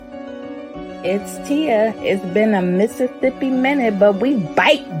It's Tia. It's been a Mississippi minute, but we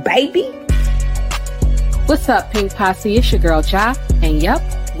bite, baby. What's up, Pink Posse? It's your girl, Ja. And yup,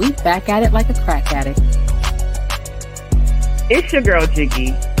 we back at it like a crack addict. It's your girl,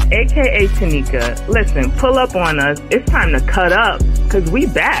 Jiggy, a.k.a. Tanika. Listen, pull up on us. It's time to cut up, because we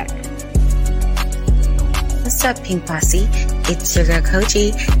back. What's up, Pink Posse? It's your girl,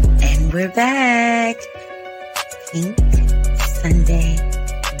 Kogi, and we're back. Pink Sunday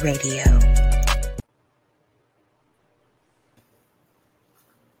Radio.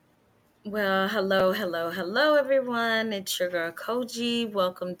 Well, hello, everyone. It's your girl, Kogi.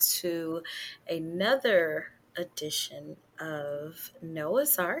 Welcome to another edition of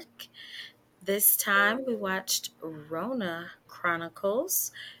Noah's Ark. This time we watched Rona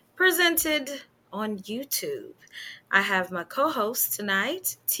Chronicles, presented on YouTube. I have my co-host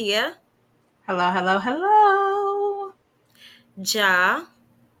tonight, Tia. Hello. Ja.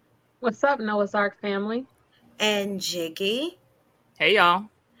 What's up, Noah's Ark family? And Jiggy. Hey, y'all.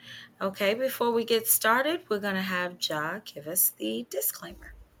 Okay, before we get started, we're going to have Ja give us the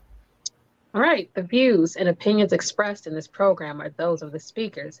disclaimer. All right. The views and opinions expressed in this program are those of the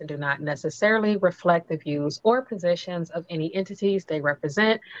speakers and do not necessarily reflect the views or positions of any entities they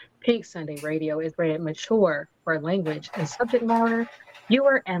represent. Pink Sunday Radio is rated mature for language and subject matter.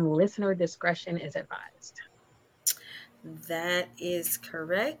 Viewer and listener discretion is advised. That is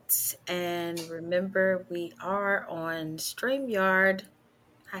correct. And remember, we are on StreamYard.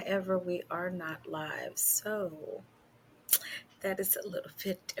 However, we are not live. So that is a little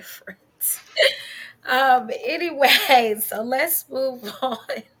bit different. Anyway, so let's move on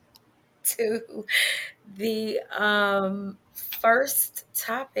to the first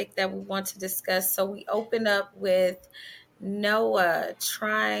topic that we want to discuss. So we open up with Noah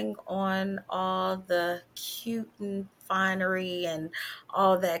trying on all the cute and finery and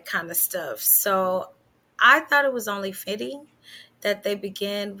all that kind of stuff. So I thought it was only fitting that they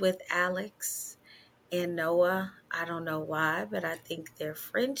begin with Alex and Noah. I don't know why, but I think their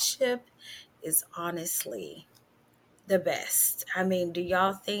friendship is honestly the best. I mean, do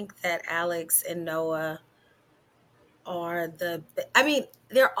y'all think that Alex and Noah are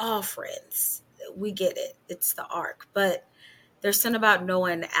they're all friends. We get it. It's the arc. But there's something about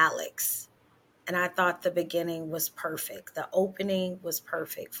Noah and Alex. And I thought the beginning was perfect. The opening was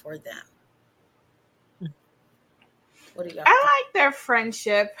perfect for them. What do y'all think? I like their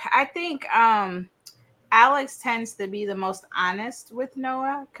friendship. I think Alex tends to be the most honest with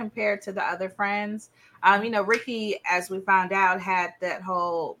Noah compared to the other friends. Ricky, as we found out,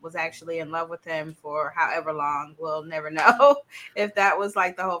 was actually in love with him for however long. We'll never know if that was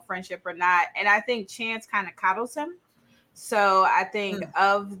like the whole friendship or not. And I think Chance kind of coddles him. So I think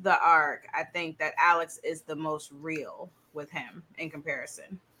of the arc, I think that Alex is the most real with him in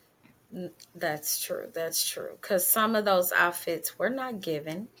comparison. That's true. Because some of those outfits were not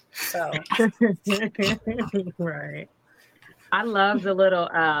given. So Right. I love the little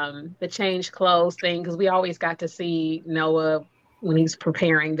the change clothes thing, because we always got to see Noah when he's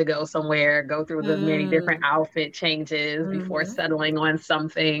preparing to go somewhere, go through the many different outfit changes before settling on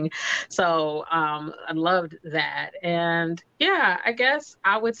something. So I loved that. And yeah, I guess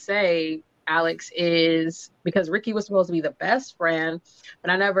I would say Alex is, because Ricky was supposed to be the best friend,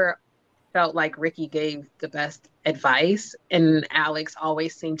 but I never felt like Ricky gave the best advice, and Alex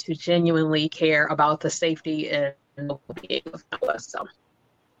always seemed to genuinely care about the safety and well-being of Noah. So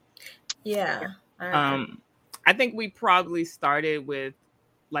yeah. I think we probably started with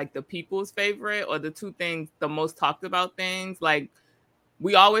like the people's favorite, or the the most talked about things. Like,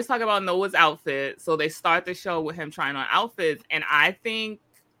 we always talk about Noah's outfit, so they start the show with him trying on outfits, and I think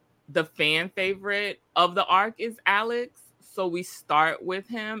the fan favorite of the arc is Alex. So we start with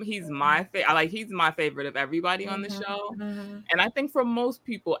him. He's my favorite. He's my favorite of everybody on the show. And I think for most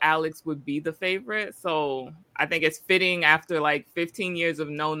people, Alex would be the favorite. So I think it's fitting, after like 15 years of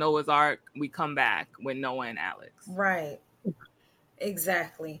no Noah's Ark, we come back with Noah and Alex. Right.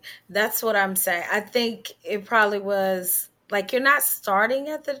 Exactly. That's what I'm saying. I think it probably was like, you're not starting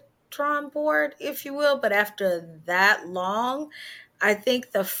at the drawing board, if you will, but after that long, I think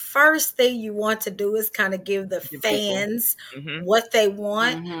the first thing you want to do is kind of give the fans what they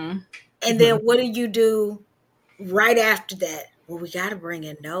want. And then what do you do right after that? Well, we got to bring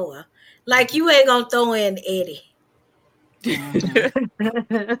in Noah. Like, you ain't going to throw in Eddie.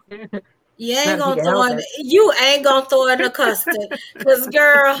 You ain't gonna throw in the custard, because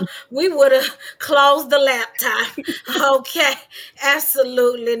girl, we would have closed the laptop. Okay,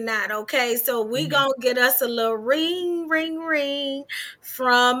 absolutely not. Okay, so we gonna get us a little ring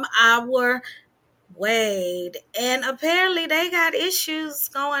from our Wade, and apparently they got issues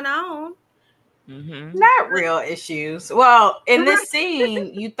going on. Not real issues. Well, in this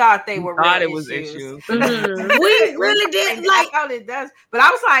scene, you thought they were real issues. We really did. Like, I thought it does, but I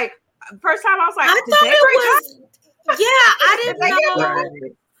was like, first time I was like, I thought it was. Yeah, I didn't know.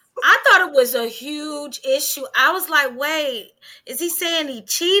 Right. I thought it was a huge issue. I was like, wait, is he saying he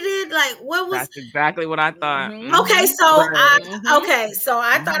cheated? Like, what was? That's exactly what I thought. Okay, so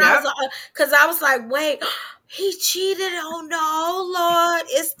I thought I was, because I was like, wait, he cheated. Oh no, Lord,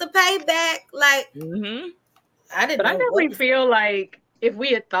 it's the payback. Like, I didn't. But I definitely feel like if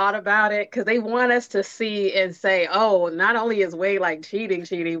we had thought about it, because they want us to see and say, oh, not only is Wade like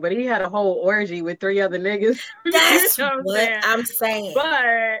cheating, but he had a whole orgy with 3 other niggas. That's what I'm saying.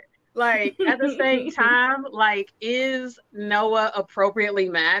 But like at the same time, like, is Noah appropriately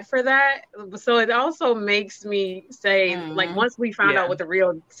mad for that? So it also makes me say, like, once we found out what the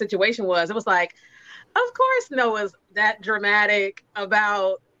real situation was, it was like, of course Noah's that dramatic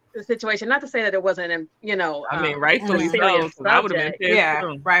about the situation. Not to say that it wasn't, you know, I mean, rightfully so. That would have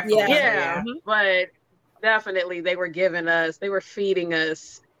been rightfully so, but definitely they were feeding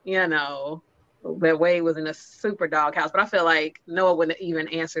us, you know, that Wade was in a super doghouse. But I feel like Noah wouldn't even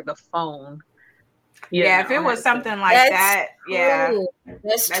answer the phone. If it was something like that,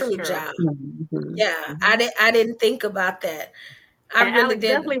 that's true, John. Yeah, I didn't think about that. I really Alex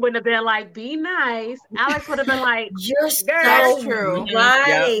definitely wouldn't have been like, be nice. Alex would have been like, you're so true.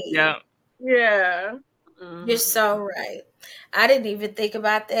 Right. Yeah. You're so right. I didn't even think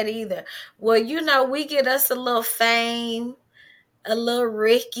about that either. Well, you know, we get us a little fame, a little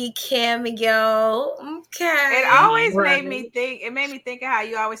Ricky cameo. Okay. It always made me think of how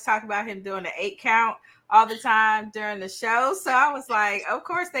you always talk about him doing the 8 count all the time during the show. So I was like, of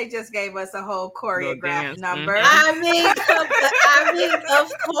course they just gave us a whole choreographed number. I mean, of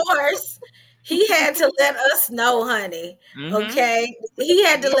course. He had to let us know, honey. Okay, he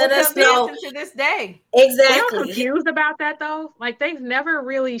had to let us know to this day. Exactly. I'm confused about that though. Like, they've never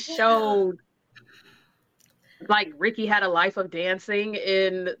really showed like Ricky had a life of dancing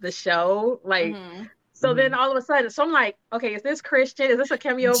in the show. Like, so then all of a sudden, so I'm like, okay, is this Christian? Is this a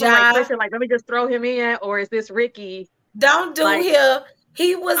cameo over like Christian? Like, let me just throw him in, or is this Ricky? Don't do him.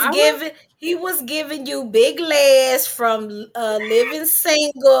 He was giving you big legs from Living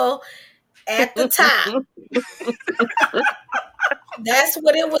Single at the top. That's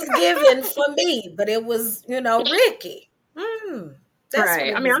what it was given for me, but it was, you know, Ricky.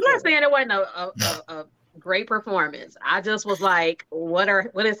 Right. I mean, I'm not saying it wasn't a great performance. I just was like, what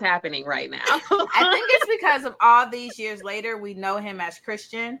is happening right now? I think it's because of all these years later, we know him as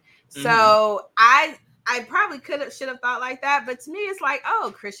Christian. So I probably should have thought like that, but to me it's like,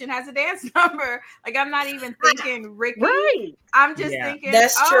 oh, Christian has a dance number. Like, I'm not even thinking Ricky. Right. I'm just thinking,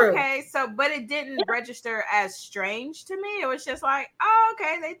 that's true. Okay, so but it didn't register as strange to me. It was just like, oh,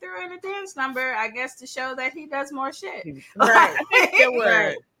 okay, they threw in a dance number, I guess, to show that he does more shit. Right.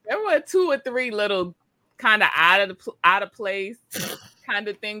 There were 2 or 3 little kind of out of place kind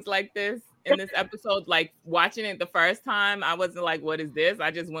of things like this in this episode. Like, watching it the first time, I wasn't like, what is this? I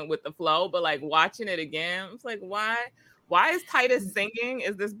just went with the flow. But like watching it again, I was like, why is Titus singing?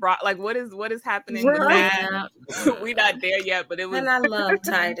 Is this like what is happening with that? We not there yet, but it was. And I love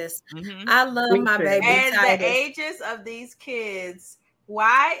Titus. I love my baby and Titus. The ages of these kids.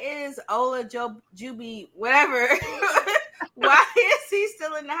 Why is Ola Juby whatever? Why is he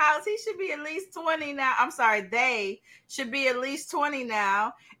still in the house? He should be at least 20 now. I'm sorry, they should be at least 20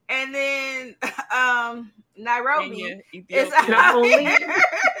 now. And then Nairobi is out here.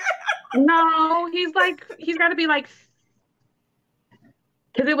 No, he's got to be like,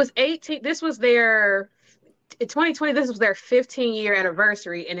 because it was 18. This was their, in 2020, this was their 15-year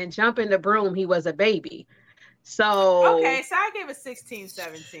anniversary. And in Jump in the Broom, he was a baby. So. Okay, so I gave it 16,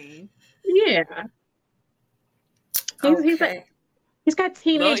 17. Yeah. He's got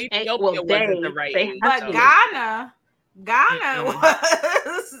teenage but Ghana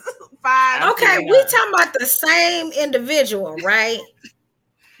was 5. Okay, we talking about the same individual, right?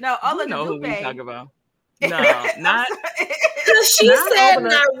 No, I know who we talking about. No, not because she said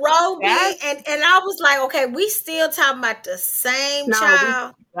Nairobi, and I was like, okay, we still talking about the same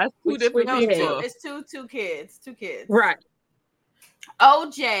child. That's 2 different people. It's two kids. Right.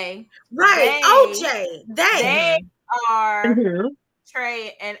 OJ. Right. OJ. They are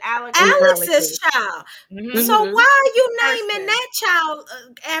Trey and Alex's child. So why are you naming that child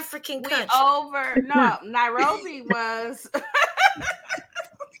African country? Nairobi was.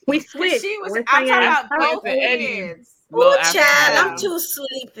 We switched. I'm talking about both kids. Oh, child, I'm too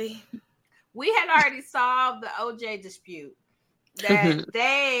sleepy. We had already solved the OJ dispute. that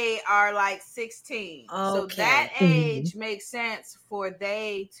they are like 16. So that age makes sense for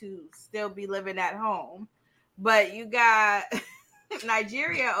they to still be living at home. But you got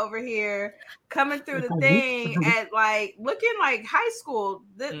Nigeria over here coming through the thing at like looking like high school.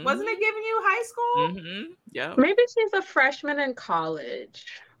 Wasn't it giving you high school? Yeah. Maybe she's a freshman in college.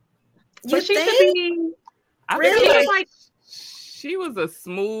 You she think? should be. Really? Like she was a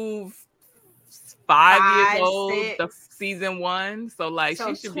smooth 5 years old. 6. The season 1, so like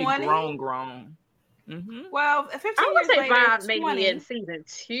she should 20? be grown. Well, 15 I would years say later, 5 maybe 20. in season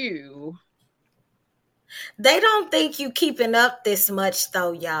 2. They don't think you keeping up this much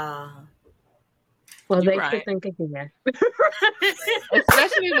though, y'all. Well, You're they right. should think again.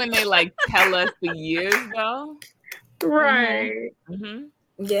 Especially when they like tell us the years though. Right.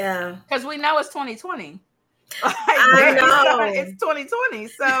 Yeah. Because we know it's 2020. I know. It's 2020.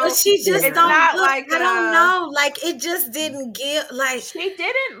 So but she just it's don't not look, like I don't know. Like it just didn't give like she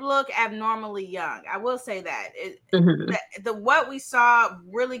didn't look abnormally young. I will say that. The what we saw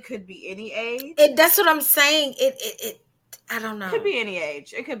really could be any age. That's what I'm saying. It I don't know. Could be any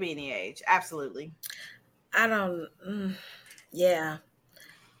age. It could be any age. Absolutely. I don't yeah.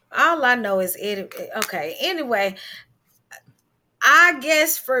 All I know is it okay. Anyway, I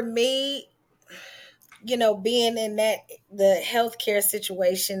guess for me, you know, being in the healthcare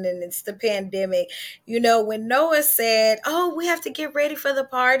situation and it's the pandemic, you know, when Noah said, "Oh, we have to get ready for the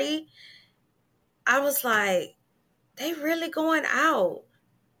party," I was like, they really going out.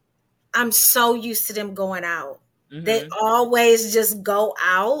 I'm so used to them going out. They always just go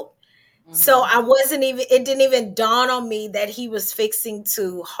out. So I wasn't even, it didn't even dawn on me that he was fixing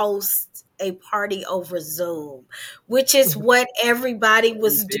to host a party over Zoom, which is what everybody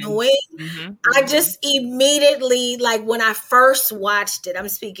was doing. I just immediately, like when I first watched it, I'm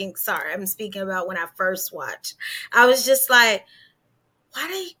speaking about when I first watched, I was just like,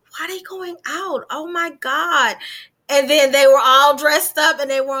 why they going out? Oh my God. And then they were all dressed up and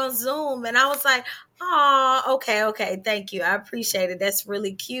they were on Zoom. And I was like, oh, okay. Thank you. I appreciate it. That's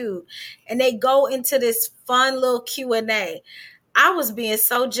really cute. And they go into this fun little Q&A. I was being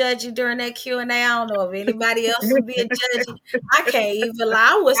so judgy during that Q&A. I don't know if anybody else was being judgy. I can't even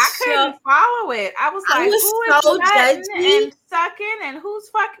lie. I couldn't follow it. I was like, who is judgy and sucking and who's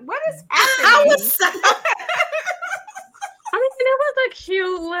fucking? What is happening? I was so I mean, it was a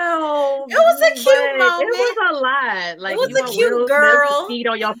cute little. It was a cute moment. It was a lot. Like, it was you a cute girl. Skeet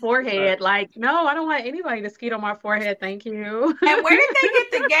on your forehead. Like, no, I don't want anybody to skeet on my forehead. Thank you. And where did they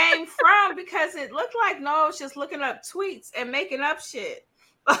get the game from? Because it looked like Noah was just looking up tweets and making up shit.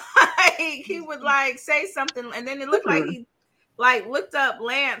 Like he would like say something, and then it looked like he like looked up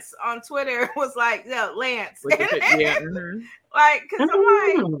Lance on Twitter. Was like, yeah, Lance. Like, because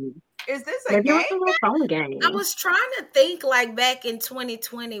I'm like. Is this a game? Phone game? I was trying to think like back in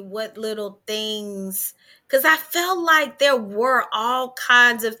 2020, what little things, because I felt like there were all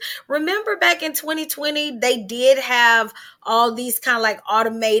kinds of, remember back in 2020, they did have all these kind of like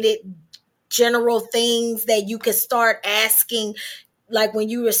automated general things that you could start asking, like when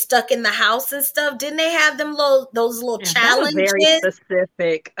you were stuck in the house and stuff. Didn't they have them those little challenges? That was very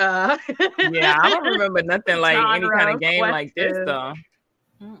specific. Yeah, I don't remember nothing like any kind of game like this though.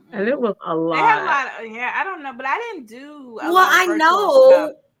 And it was a lot. They had a lot of, I don't know, but I didn't do a lot of I virtual know.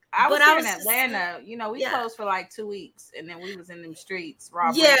 stuff. I was but in Atlanta. You know, we closed for like 2 weeks, and then we was in them streets.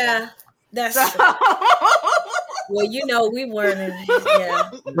 That's true. Well, you know, we weren't in. Yeah,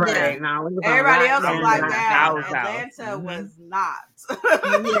 right. Yeah. No, everybody else was like that. Atlanta was not.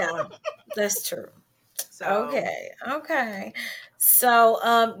 Yeah, that's true. So okay.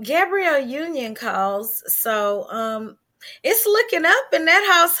 So, Gabrielle Union calls. So, it's looking up in that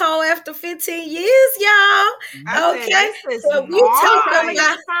household after 15 years, y'all. Okay. So we talk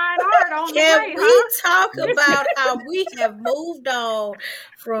about how we have moved on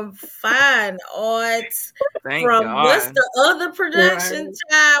from fine arts. What's the other production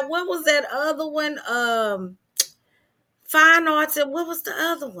time? What was that other one? Fine arts, and what was the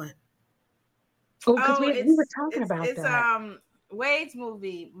other one? Oh, because we were talking about that. It's Wade's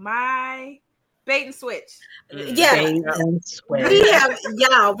movie, My Bait and Switch. Yeah,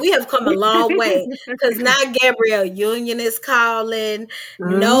 we have come a long way because now Gabrielle Union is calling.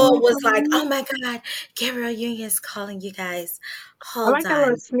 Noah was like, "Oh my God, Gabrielle Union is calling you guys." Hold I like on. that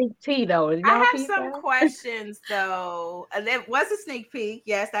little sneak peek though. I have some questions though. There was a sneak peek.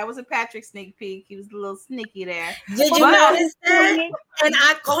 Yes, that was a Patrick sneak peek. He was a little sneaky there. Did you notice that? And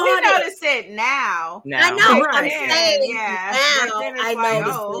I caught it. Notice it now. I know. Right. I'm saying now. I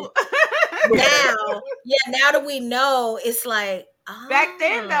know. Now that we know, it's like, Back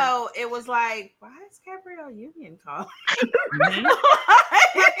then, though, it was like, why is Gabrielle Union calling?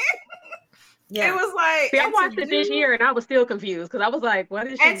 Yeah. It was like, see, I watched it this year and I was still confused because I was like, what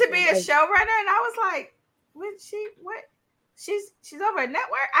is she? And to be a showrunner, and I was like, what? She's over a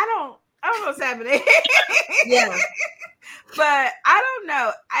network? I don't know what's happening. Yeah. But I don't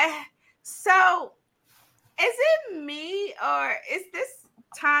know. So is it me, or is this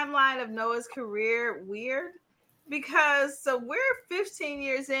timeline of Noah's career weird? Because so we're 15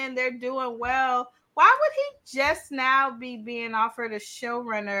 years in, they're doing well. Why would he just now be being offered a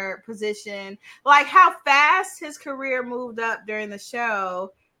showrunner position? Like how fast his career moved up during the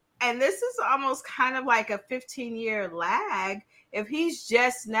show. And this is almost kind of like a 15-year lag. If he's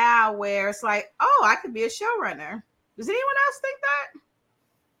just now where it's like, oh, I could be a showrunner. Does anyone else think that?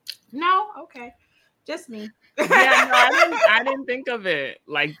 No? Okay. Just me. Yeah, no, I didn't think of it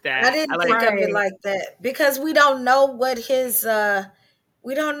like that. I didn't think of it like that because we don't know what his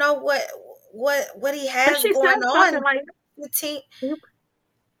we don't know what he has going on. Like, with team. Go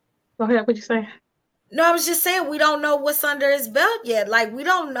ahead. What'd you say? No, I was just saying we don't know what's under his belt yet. Like we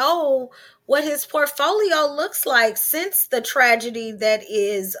don't know what his portfolio looks like since the tragedy that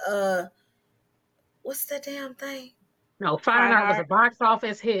is what's that damn thing? No, Fine Art was a box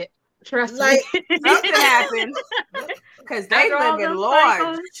office hit. Trust me. Something happened. Because they live in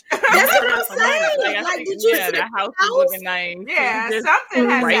large. That's what I'm saying. Like, did you see that house was looking nice? Yeah, something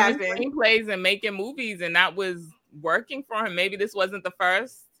has happened. Screenplays and making movies, and that was working for him. Maybe this wasn't the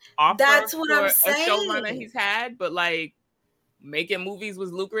first offer That's what for I'm saying. A showrunner he's had, but like making movies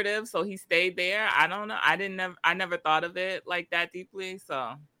was lucrative, so he stayed there. I don't know. I never thought of it like that deeply.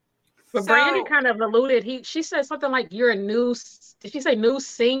 But Brandy kind of alluded. She said something like, "You're a new." Did she say new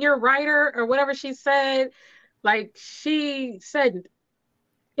senior writer or whatever she said? Like she said,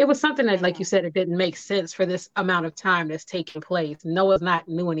 it was something that, like you said, it didn't make sense for this amount of time that's taking place. Noah's not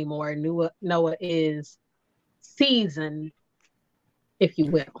new anymore. Noah is seasoned, if you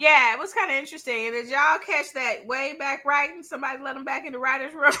will. Yeah, it was kind of interesting. And did y'all catch that way back writing? Somebody let him back in the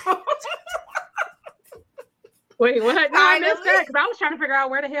writer's room. Wait, what? No, I missed that because I was trying to figure out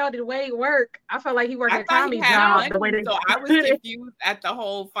where the hell did Wade work. I felt like he worked at Tommy's job. So I was confused at the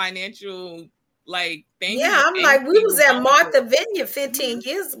whole financial thing. Yeah, I'm like, we was at Martha Vineyard 15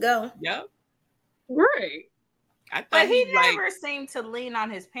 years ago. Yep. Right. But he never seemed to lean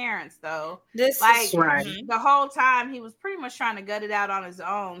on his parents, though. This is right. The whole time he was pretty much trying to gut it out on his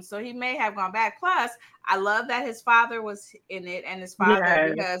own. So he may have gone back. Plus, I love that his father was in it, and his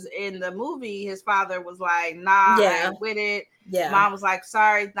father, because in the movie, his father was like, "Nah, I ain't with it." Yeah. Mom was like,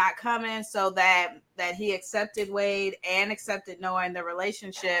 "Sorry, not coming." So that he accepted Wade and accepted Noah in the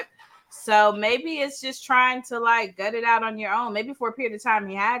relationship. So maybe it's just trying to gut it out on your own. Maybe for a period of time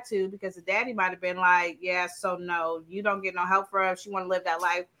he had to, because the daddy might have been like, yeah, so no, you don't get no help from her. If she want to live that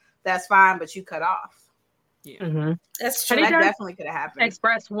life, that's fine, but you cut off. Yeah. Mm-hmm. That's true. That definitely could have happened.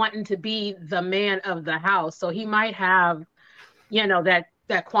 Express wanting to be the man of the house. So he might have, that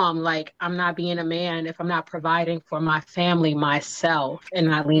qualm, like, I'm not being a man if I'm not providing for my family myself and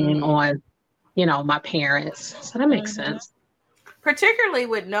not leaning on, my parents. So that makes sense. Particularly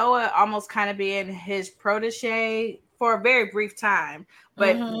with Noah almost kind of being his protege for a very brief time.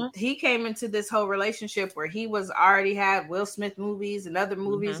 But he came into this whole relationship where he was already had Will Smith movies and other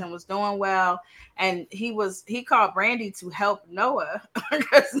movies and was doing well. And he called Brandy to help Noah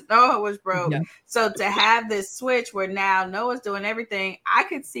because Noah was broke. Yeah. So to have this switch where now Noah's doing everything, I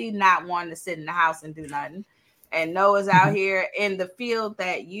could see not wanting to sit in the house and do nothing. And Noah's out here in the field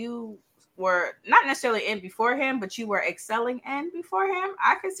that you were not necessarily in before him, but you were excelling in before him.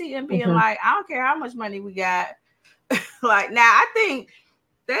 I could see him being like, I don't care how much money we got. Now I think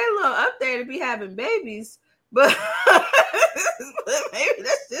they're a little up there to be having babies, but maybe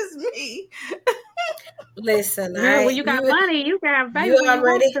that's just me. Listen, when you got money, you can have babies.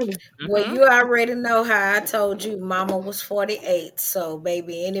 You already know how I told you mama was 48. So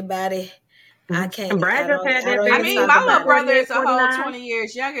baby, anybody, I can't. My little brother is a whole 20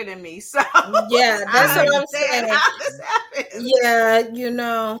 years younger than me. So yeah, that's what I'm saying. How this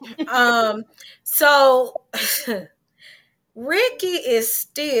happened. So Ricky is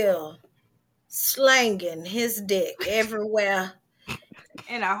still slanging his dick everywhere.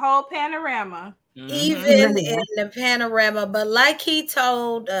 In a whole panorama. Even in the panorama. But like he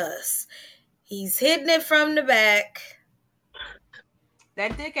told us, he's hitting it from the back.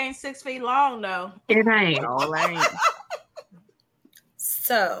 That dick ain't 6 feet long, though. It ain't. All ain't.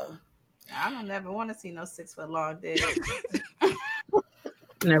 So. I don't never want to see no 6 foot long dick.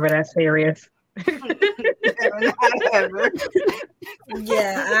 Never that serious. Never.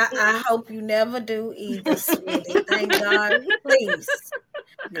 Yeah, I hope you never do either, sweetie. Thank God. Please.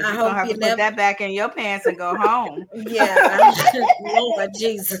 You're gonna have to put that back in your pants and go home. Yeah, Lord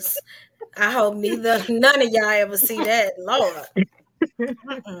Jesus. I hope none of y'all ever see that, Lord.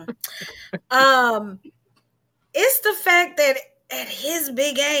 It's the fact that at his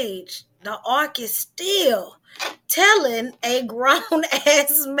big age, the Ark is still telling a grown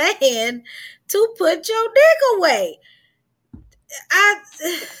ass man to put your dick away.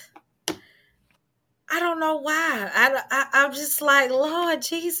 I don't know why. I'm just like, Lord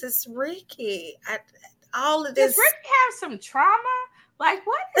Jesus, Ricky. All of this. Does Ricky have some trauma? Like,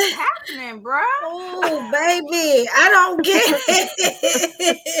 what is happening, bro? Oh, baby, I don't get it.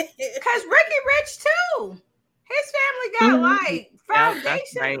 Because Ricky rich too. His family got like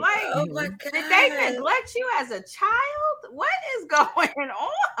foundation. Right. Like, Oh my God. did they neglect you as a child? What is going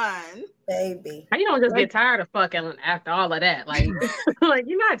on, baby? How you don't just get tired of fucking after all of that? Like, like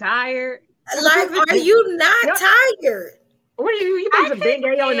you're not tired. Like, are you not tired? What are you put a big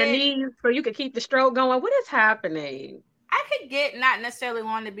A on the knees so you can keep the stroke going? What is happening? I could get not necessarily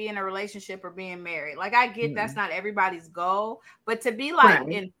wanting to be in a relationship or being married. Like, I get that's not everybody's goal, but to be like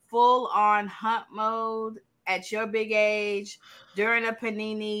in full on hunt mode at your big age during a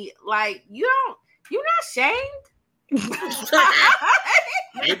panini, like you're not ashamed.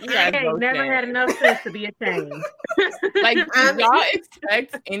 I never had enough sense to be ashamed. Like, do y'all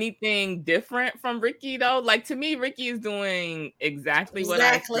expect anything different from Ricky though? Like, to me, Ricky is doing exactly what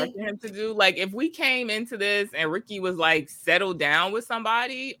I expected him to do. Like, if we came into this and Ricky was like settled down with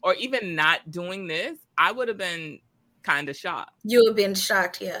somebody or even not doing this, I would have been kind of shocked. You would have been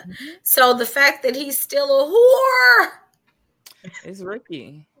shocked, yeah. So the fact that he's still a whore is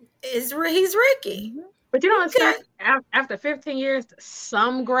Ricky. He's Ricky. But you don't expect after 15 years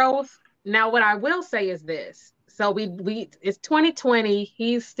some growth. Now, what I will say is this. So we it's 2020.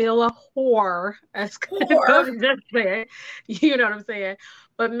 He's still a whore. As Cody just said. You know what I'm saying?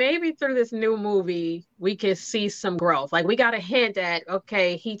 But maybe through this new movie, we can see some growth. Like, we got a hint at,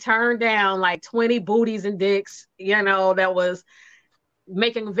 okay, he turned down like 20 booties and dicks, you know, that was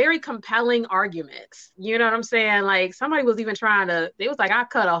making very compelling arguments. You know what I'm saying? Like, somebody was even trying to, it was like, I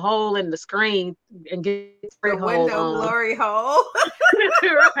cut a hole in the screen and get the window glory hole.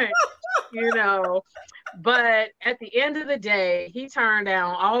 Right. You know, but at the end of the day, he turned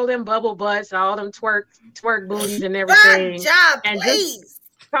down all them bubble butts, all them twerk booties and everything. Good job, and please. Just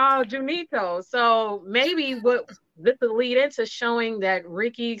called Junito. So maybe what this will lead into showing that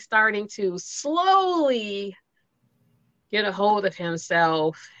Ricky's starting to slowly get a hold of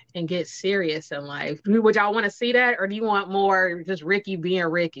himself and get serious in life. Would y'all want to see that, or do you want more just Ricky being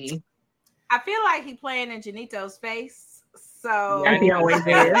Ricky? I feel like he playing in Junito's face. So as he always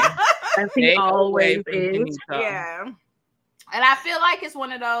is. As he always is. Yeah. And I feel like it's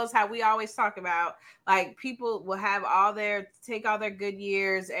one of those how we always talk about, like, people will have take all their good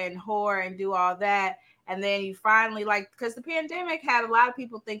years and whore and do all that. And then you finally, like, because the pandemic had a lot of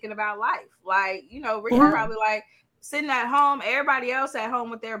people thinking about life. Like, you know, Ricky probably like sitting at home, everybody else at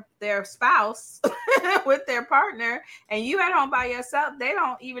home with their spouse, with their partner, and you at home by yourself. They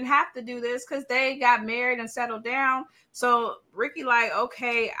don't even have to do this because they got married and settled down. So Ricky like,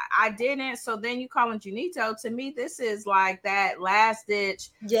 okay, I didn't. So then you calling Junito. To me, this is like that last ditch.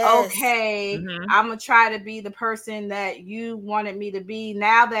 Yes. Okay, I'm going to try to be the person that you wanted me to be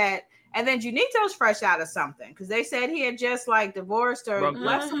now that. And then Junito's fresh out of something because they said he had just like divorced or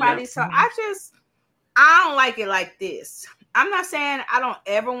left somebody. So I don't like it like this. I'm not saying I don't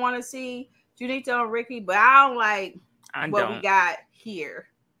ever want to see Junito and Ricky, but I don't like what we got here.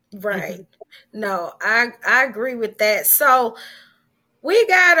 Right. No, I agree with that. So we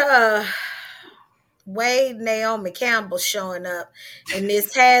got Wade and Naomi Campbell showing up in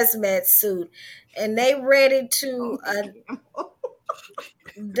this hazmat suit, and they ready to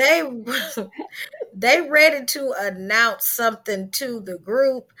they ready to announce something to the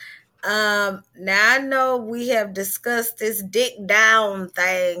group. Now I know we have discussed this dick down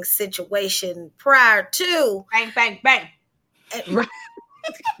thing situation prior to bang bang bang.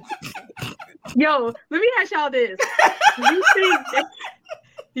 Yo, let me ask y'all this: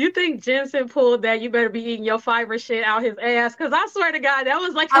 you think Jensen pulled that? You better be eating your fiber shit out his ass, because I swear to God, that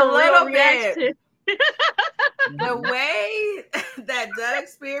was like a real reaction. The way that Doug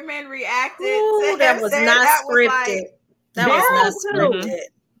Spearman reacted, that was not scripted. That was not scripted.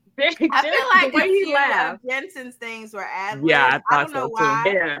 I feel like a few of Jensen's things were ad-libbed. Yeah, I don't know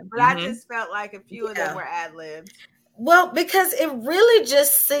why, but I just felt like a few of them were ad-libbed. Well, because it really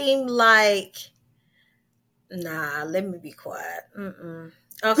just seemed like, nah, let me be quiet.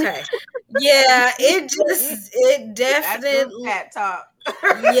 Okay. Yeah, it definitely. That's talk.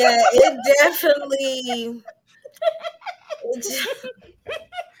 Yeah, it definitely.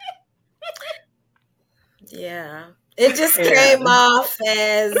 Yeah, it just came off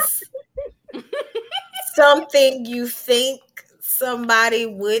as something you think somebody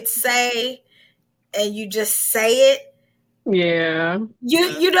would say, and you just say it. Yeah.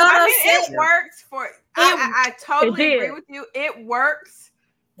 You know what I'm saying? It works for. I totally agree with you. It works.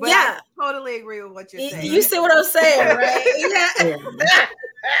 But I totally agree with what you're saying. You see what I'm saying, right? Yeah.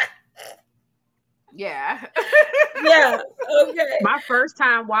 Yeah. Yeah. Okay. My first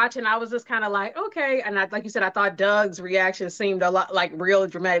time watching, I was just kind of like, okay. And like you said, I thought Doug's reaction seemed a lot like real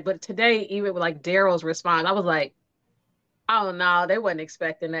dramatic. But today, even with like Daryl's response, I was like, oh no, they wasn't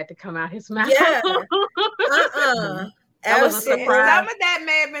expecting that to come out his mouth. Yeah. That was a surprise. Some of that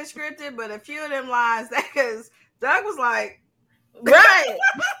may have been scripted, but a few of them lines, because Doug was like, right.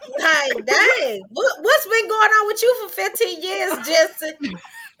 Like, dang. What's been going on with you for 15 years, Justin?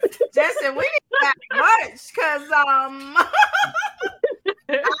 Justin, we need that much because I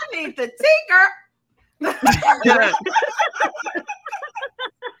need the tinker.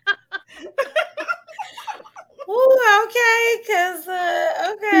 Ooh, okay, because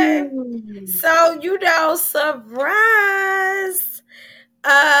okay. So surprise.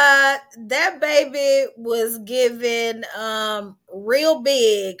 That baby was given real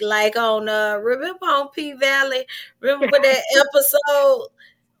big, like on remember on P Valley? Remember that episode?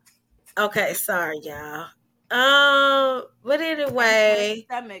 Okay, sorry, y'all. But anyway,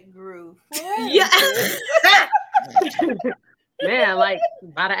 my stomach grew. Yeah. Man, like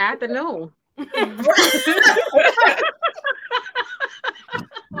by the afternoon.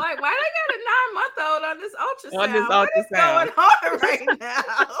 Like, why they got a 9-month-old on this ultrasound? What is going on right now?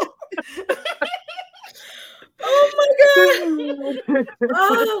 Oh my god!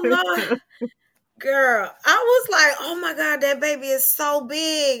 Oh my girl, I was like, oh my god, that baby is so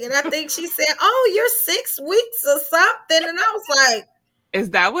big, and I think she said, "Oh, you're 6 weeks or something," and I was like,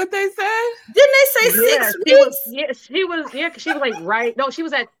 is that what they said? Didn't they say 6 weeks? She was like right. No, she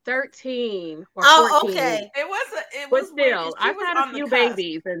was at 13 or 14. Oh, okay. It But was still, I've had a few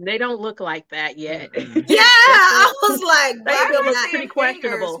babies and they don't look like that yet. Yeah, I was like, baby, was pretty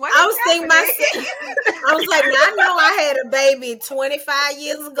questionable. I was thinking myself, I was like, I know I had a baby 25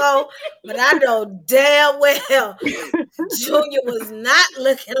 years ago, but I know damn well Junior was not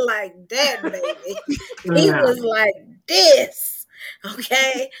looking like that, baby. He was like this.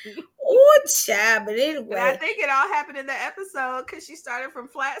 Okay. Oh, child. But anyway. But I think it all happened in the episode because she started from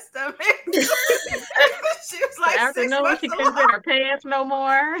flat stomach. She was like, after she couldn't get her pants no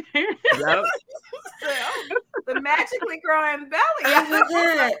more. Yep. The magically growing belly. I was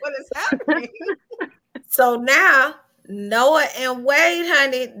like, what is happening? So now Noah and Wade,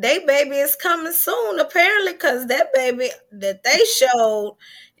 honey, they baby is coming soon, apparently, because that baby that they showed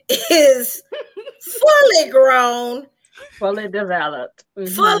is fully grown. Fully developed.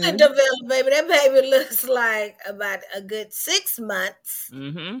 Mm-hmm. Fully developed, baby. That baby looks like about a good 6 months.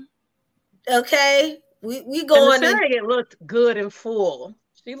 Mm-hmm. Okay. We going and it looked good and full.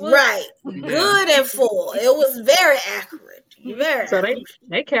 She looked good and full. It was very accurate. Very so accurate.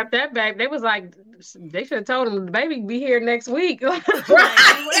 they kept that back. They was like, they should have told him the baby be here next week.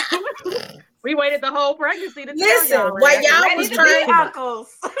 We waited the whole pregnancy to tell y'all. While y'all was trying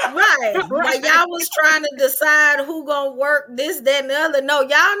uncles. While y'all was trying to decide who gonna work this, that, and the other. No,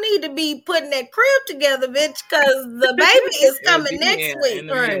 y'all need to be putting that crib together, bitch, because the baby is coming next week.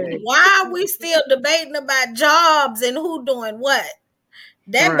 Right. Why are we still debating about jobs and who doing what?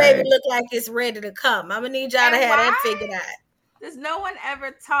 That baby look like it's ready to come. I'm gonna need y'all to have that figured out. Does no one ever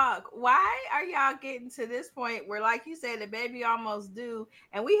talk? Why are y'all getting to this point where, like you said, the baby almost due,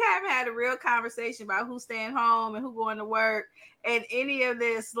 and we haven't had a real conversation about who's staying home and who going to work and any of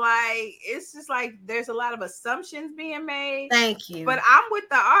this? Like, it's just like there's a lot of assumptions being made. Thank you. But I'm with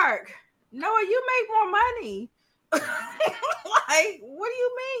the ARC. Noah, you make more money. Like, what do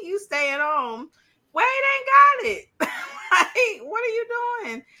you mean you staying home? Wade ain't got it. Like, what are you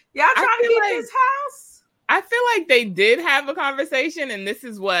doing? Y'all trying to keep this house? I feel like they did have a conversation, and this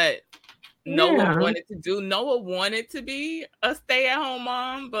is what Noah wanted to do. Noah wanted to be a stay-at-home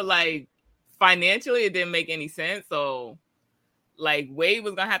mom, but like financially, it didn't make any sense. So, like, Wade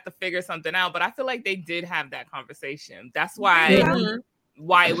was gonna have to figure something out. But I feel like they did have that conversation. That's why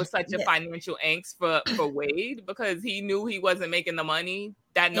why it was such a financial angst for Wade, because he knew he wasn't making the money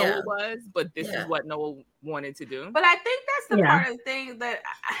that Noah was, but this is what Noah wanted to do. But I think that's the part of the thing that,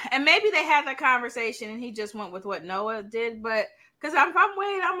 and maybe they had that conversation and he just went with what Noah did, but because I'm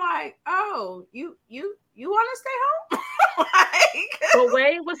Wade, I'm like, oh, you want to stay home? But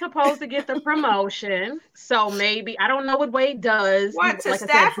Wade was supposed to get the promotion, so maybe I don't know what Wade does. What, to like I said,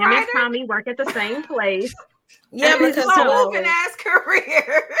 staff him and writer? Tommy work at the same place. Yeah, And because so- moving ass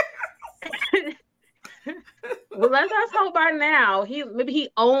career. well, let's hope by now maybe he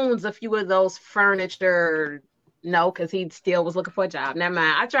owns a few of those furniture. No, because he still was looking for a job. Never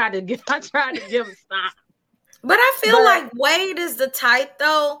mind. I tried to give him stop. But I feel like Wade is the type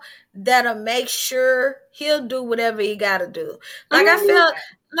though that'll make sure he'll do whatever he got to do. Like I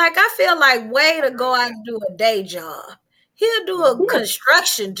feel like Wade will go out and do a day job. He'll do a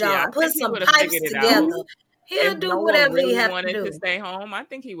construction job, put some pipes together. He'll do whatever he has to do. To stay home, I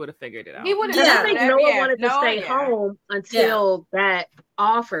think he would have figured it out. He would have. I think Noah wanted to stay home until that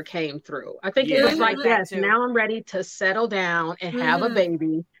offer came through. I think he was like, yes, now I'm ready to settle down and have a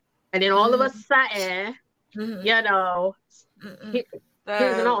baby. And then all of a sudden, you know, here's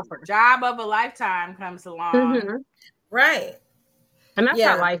an offer. Job of a lifetime comes along. Right. And that's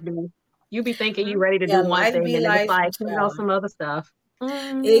how life be. You be thinking you ready to do one thing, and then it's like, some other stuff.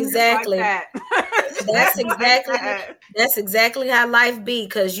 Exactly. Like That's exactly how life be.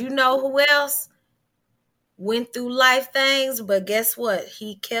 Because you know who else went through life things, but guess what?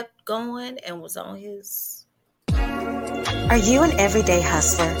 He kept going and was on his. Are you an everyday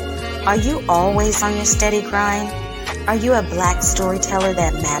hustler? Are you always on your steady grind? Are you a Black storyteller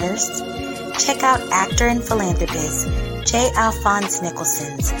that matters? Check out actor and philanthropist J. Alphonse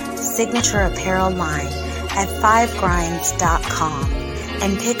Nicholson's signature apparel line at fivegrinds.com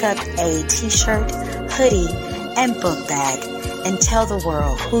and pick up a t-shirt, hoodie, and book bag and tell the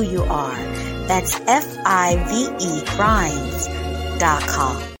world who you are. That's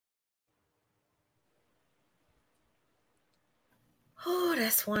FIVEgrinds.com. Oh,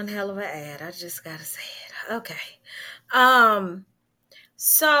 that's one hell of an ad. I just gotta say it. Okay.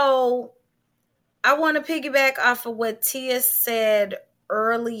 So I want to piggyback off of what Tia said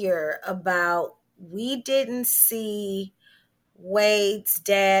earlier about we didn't see Wade's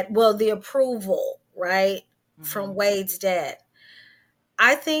dad, well, the approval, right, from Wade's dad.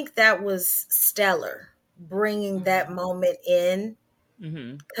 I think that was stellar, bringing that moment in,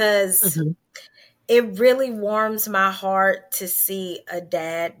 because it really warms my heart to see a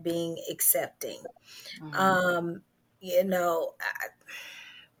dad being accepting. You know,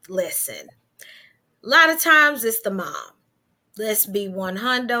 listen, a lot of times it's the mom. Let's be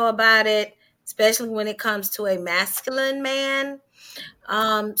 100 about it, especially when it comes to a masculine man.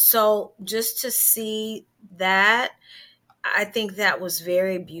 So just to see that, I think that was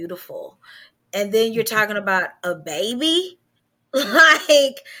very beautiful. And then you're talking about a baby.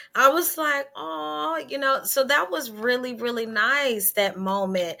 Like, I was like, oh, you know, so that was really, really nice, that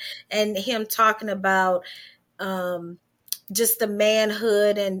moment. And him talking about just the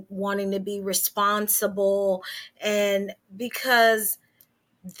manhood and wanting to be responsible. And because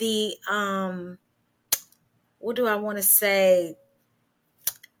the, what do I want to say?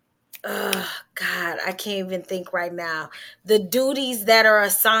 God, I can't even think right now. The duties that are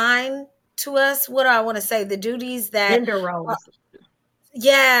assigned to us. What do I want to say? The duties that gender roles.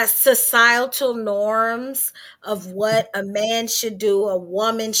 Societal norms of what a man should do, a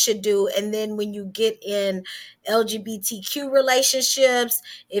woman should do. And then when you get in LGBTQ relationships,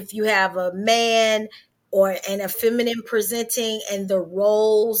 if you have a man and a feminine presenting and the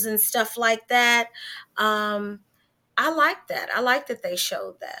roles and stuff like that, I like that. I like that they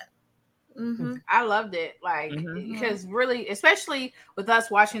showed that. I loved it, like, because really, especially with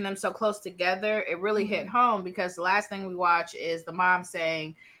us watching them so close together, it really hit home, because the last thing we watch is the mom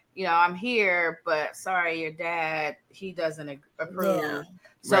saying, you know, I'm here, but sorry, your dad, he doesn't approve.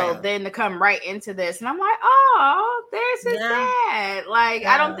 So then to come right into this, and I'm like, oh, there's his dad. Like,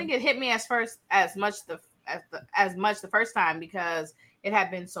 I don't think it hit me as much the first time, because it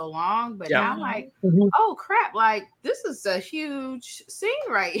had been so long, but now I'm like, oh crap, like this is a huge scene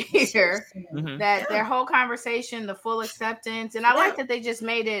right here. That their whole conversation, the full acceptance, and I like that they just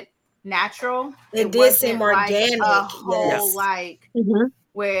made it natural. It did seem organic, like a whole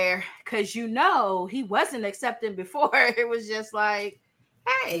where, because you know he wasn't accepting before. It was just like,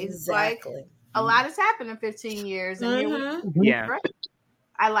 hey, like a lot has happened in 15 years, and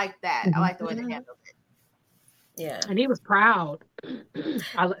I like that. I like the way they handled it. Yeah, and he was proud.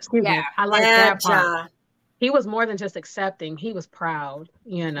 I like that part. He was more than just accepting; he was proud.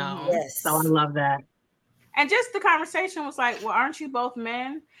 You know, so I love that. And just the conversation was like, "Well, aren't you both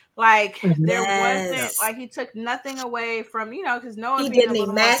men?" Like there wasn't like he took nothing away from, you know, because Noah, he didn't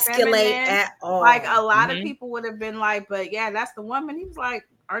emasculate at all. Like a lot of people would have been like, "But yeah, that's the woman." He was like,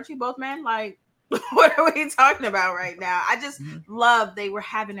 "Aren't you both men?" Like, what are we talking about right now? I just love they were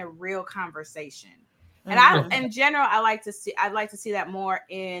having a real conversation. And in general, I'd like to see that more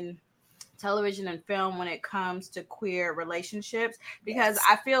in television and film when it comes to queer relationships, because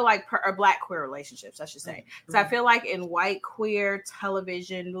I feel like or black queer relationships, I should say. So I feel like in white queer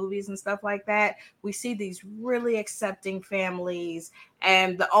television movies and stuff like that, we see these really accepting families,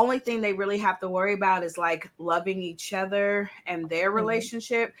 and the only thing they really have to worry about is like loving each other and their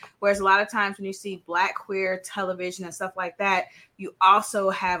relationship. Whereas a lot of times when you see black queer television and stuff like that, you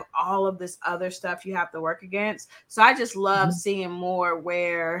also have all of this other stuff you have to work against. So I just love seeing more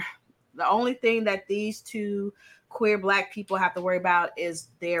where the only thing that these two queer black people have to worry about is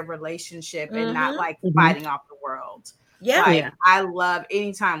their relationship and not like fighting off the world. I love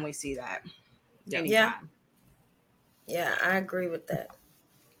anytime we see that. Anytime. Yeah, I agree with that.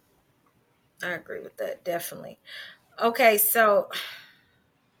 Definitely. Okay, so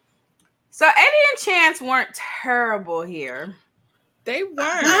Eddie and Chance weren't terrible here. They weren't.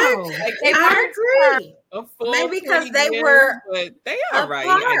 I agree. Maybe because they were, but they are right,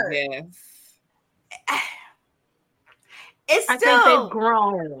 I guess. I think they've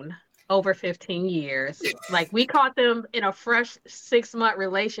grown over 15 years. Like, we caught them in a fresh 6-month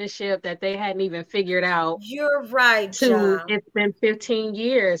relationship that they hadn't even figured out. You're right, John. It's been 15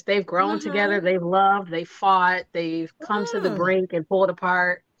 years. They've grown together. They've loved. They fought. They've come to the brink and pulled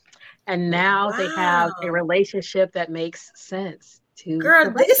apart. And now they have a relationship that makes sense.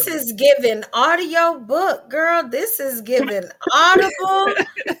 Girl, this is giving audio book. Girl, this is giving audible.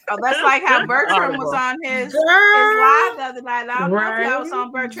 That's like how Bertram was on his live the other night. I don't know if y'all was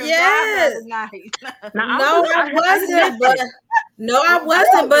on Bertram's live the other night. No, I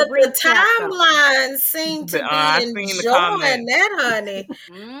wasn't. But the timeline seemed to be enjoying that, honey.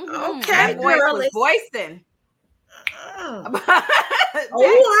 Okay, girl. Was voicing. Okay,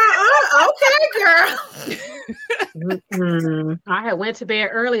 girl. I had went to bed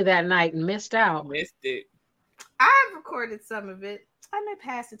early that night and missed it. I've recorded some of it. I may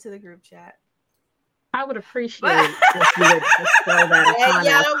pass it to the group chat. I would appreciate if you would just throw that.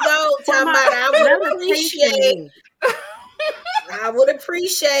 I would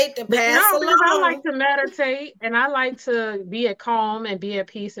appreciate to pass along. I like to meditate and I like to be at calm and be at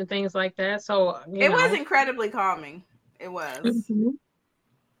peace and things like that. So it was incredibly calming. It was. Ew,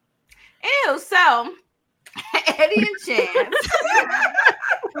 so Eddie and Chance.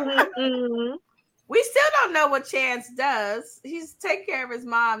 We still don't know what Chance does. He's taking care of his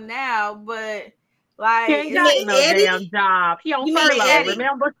mom now, but like he ain't got no damn job. He on furlough,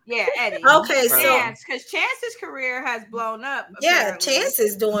 remember? Yeah, Eddie. Okay, Chance, because Chance's career has blown up. Yeah, Chance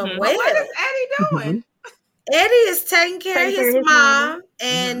is doing well. What is Eddie doing? Eddie is taking care of his mom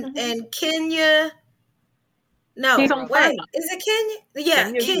and Kenya. No, wait. Is it Kenya?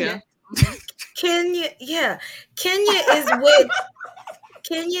 Yeah, Kenya. Kenya. Yeah, Kenya's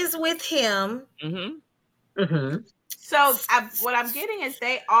with him. So what I'm getting is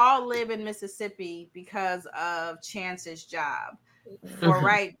they all live in Mississippi because of Chance's job. For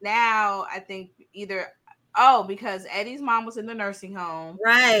right now, I think because Eddie's mom was in the nursing home,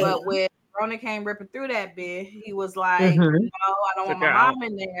 right? But when Rona came ripping through that bit, he was like, "No, I don't want my mom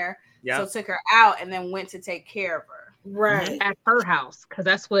in there." So took her out and then went to take care of her. Right. At her house, because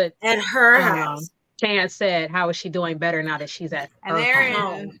that's what at her house. Chance said, how is she doing better now that she's at and her they're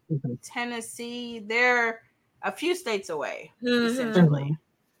home? In Tennessee. They're a few states away, essentially.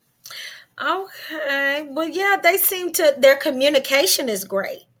 Okay. Well, yeah, they seem to, their communication is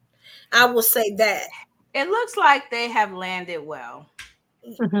great. I will say that. It looks like they have landed well.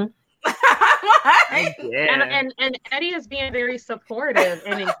 And Eddie is being very supportive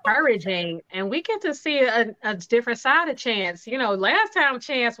and encouraging, and we get to see a different side of Chance. You know, last time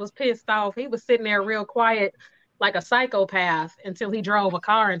Chance was pissed off, he was sitting there real quiet like a psychopath until he drove a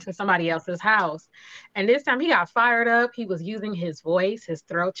car into somebody else's house. And this time he got fired up. He was using his voice, his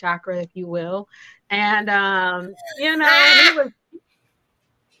throat chakra, if you will. And he was,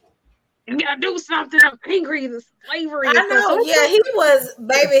 you gotta do something. I'm angry. This slavery. I know. Yeah, he was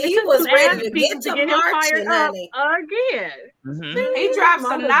ready to get to marching, honey. Again. He dropped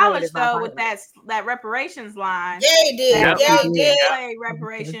some knowledge though with that reparations line. Yeah, he did. Yeah, he did.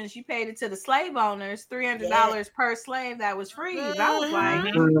 Reparations. You paid it to the slave owners, $300 per slave that was free. And I was like,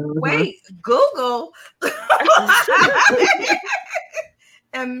 wait, Google.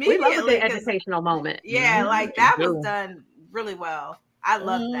 Immediately. We love the educational moment. Yeah, like that was done really well. I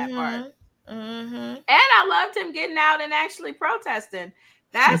loved that part. And I loved him getting out and actually protesting.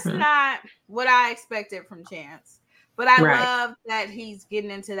 That's not what I expected from Chance. But I love that he's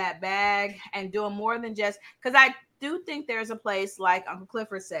getting into that bag and doing more than just, because I do think there's a place, like Uncle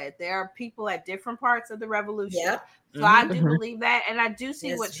Clifford said, there are people at different parts of the revolution. Yep. So I do believe that. And I do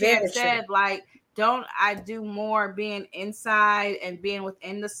see what Chance said, like don't I do more being inside and being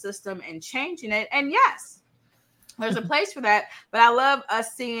within the system and changing it? And yes, there's a place for that, but I love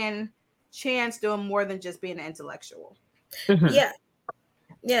us seeing Chance doing more than just being an intellectual. Yeah.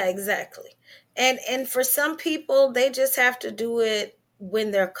 Yeah, exactly. And for some people, they just have to do it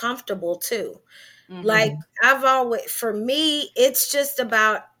when they're comfortable too. Like I've always, for me, it's just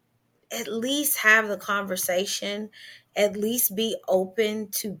about at least have the conversation, at least be open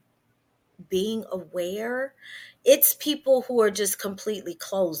to being aware. It's people who are just completely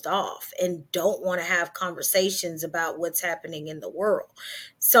closed off and don't want to have conversations about what's happening in the world.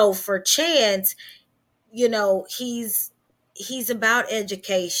 So for Chance, you know, he's about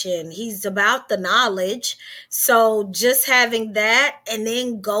education, he's about the knowledge. So just having that and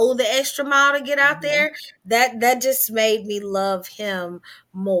then go the extra mile to get out there, that just made me love him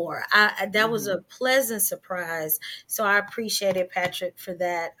more. That was a pleasant surprise, so I appreciated Patrick for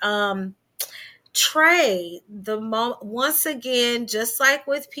that. Trey, once again, just like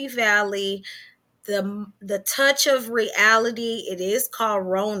with P Valley, the touch of reality, it is called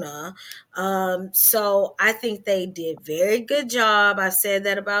Rona. So I think they did very good job. I said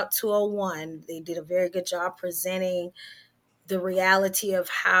that about 201. They did a very good job presenting the reality of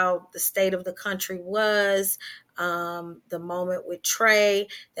how the state of the country was. The moment with Trey,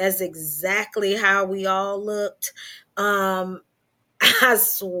 that's exactly how we all looked. I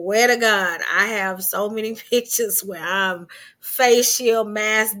swear to God, I have so many pictures where I'm face shield,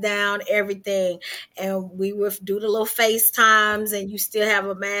 mask down, everything. And we would do the little FaceTimes and you still have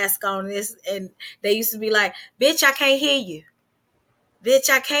a mask on this. And they used to be like, bitch, I can't hear you.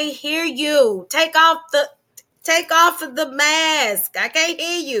 Bitch, I can't hear you. Take off the mask. I can't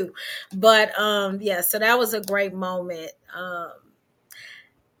hear you. But yeah, so that was a great moment.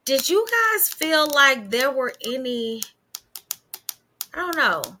 Did you guys feel like there were any, I don't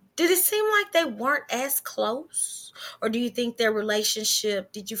know, did it seem like they weren't as close? Or do you think their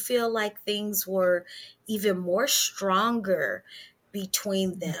relationship, did you feel like things were even more stronger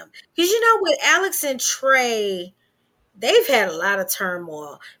between them? Because, you know, with Alex and Trey, they've had a lot of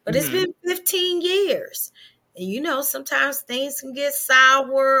turmoil, but it's been 15 years. And, you know, sometimes things can get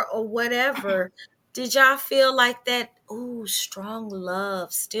sour or whatever. Did y'all feel like that, strong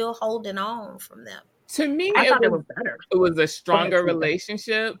love still holding on from them? To me, I thought it was better. It was a stronger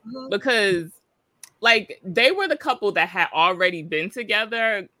relationship because, like, they were the couple that had already been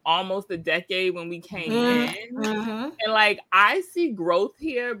together almost a decade when we came in. And, like, I see growth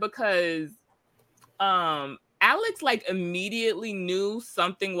here because Alex, like, immediately knew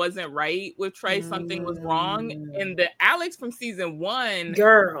something wasn't right with Trey. Something was wrong. And the Alex from season 1...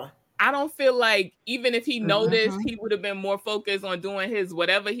 Girl. I don't feel like even if he noticed, he would have been more focused on doing his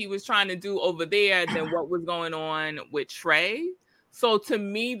whatever he was trying to do over there than what was going on with Trey. So to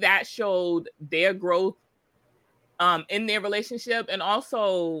me, that showed their growth in their relationship. And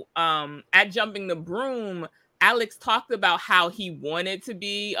also at Jumping the Broom, Alex talked about how he wanted to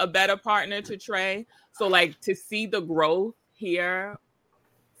be a better partner to Trey. So like to see the growth here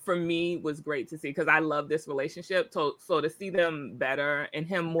for me was great to see because I love this relationship. So to see them better and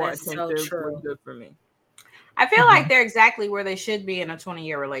him more attentive was good for me. I feel like they're exactly where they should be in a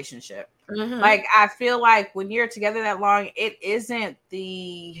 20-year relationship. Like, I feel like when you're together that long, it isn't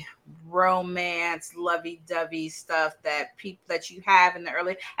the romance, lovey-dovey stuff that people that you have in the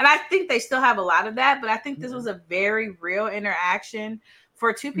early. And I think they still have a lot of that, but I think this was a very real interaction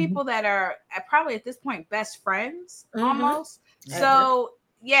for two people that are probably at this point best friends almost. So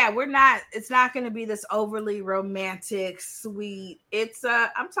yeah, it's not going to be this overly romantic, sweet. It's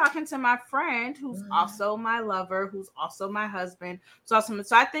I'm talking to my friend who's also my lover, who's also my husband. So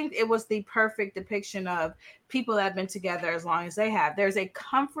I think it was the perfect depiction of people that have been together as long as they have. There's a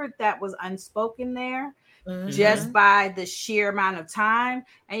comfort that was unspoken there just by the sheer amount of time.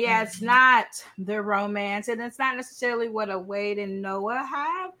 And yeah, it's not the romance and it's not necessarily what a Wade and Noah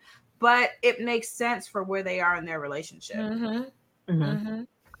have, but it makes sense for where they are in their relationship.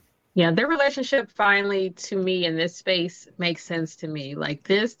 Yeah, their relationship finally, to me, in this space makes sense to me. Like,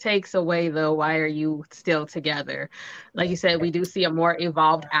 this takes away the why are you still together? Like you said, we do see a more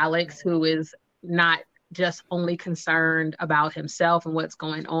evolved Alex who is not just only concerned about himself and what's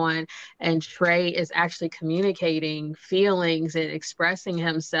going on. And Trey is actually communicating feelings and expressing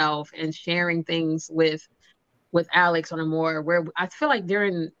himself and sharing things with Alex on a more, where I feel like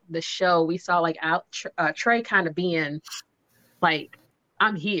during the show, we saw like Trey kind of being like,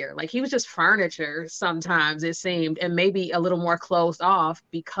 I'm here. Like, he was just furniture sometimes, it seemed, and maybe a little more closed off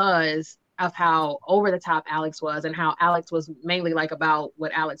because of how over the top Alex was and how Alex was mainly like about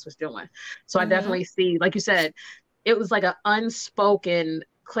what Alex was doing. So I definitely see, like you said, it was like an unspoken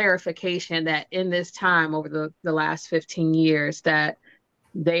clarification that in this time over the last 15 years that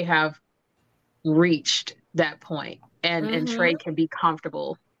they have reached that point, and Trey can be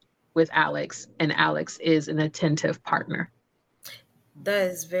comfortable with Alex, and Alex is an attentive partner.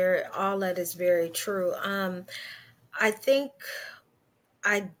 All that is very true. I think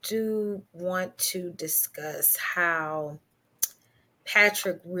I do want to discuss how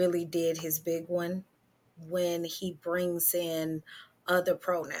Patrick really did his big one when he brings in other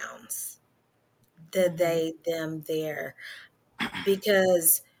pronouns, the they, them, their,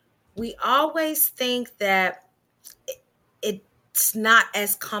 because we always think that it's not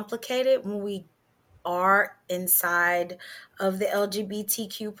as complicated when we are inside of the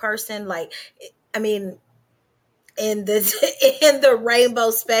LGBTQ person. Like, I mean, in the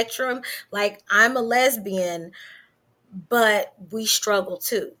rainbow spectrum, like, I'm a lesbian, but we struggle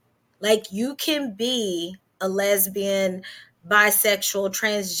too. Like, you can be a lesbian, bisexual,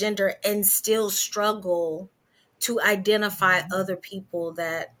 transgender, and still struggle to identify other people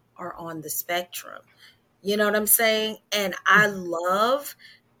that are on the spectrum. You know what I'm saying? And I love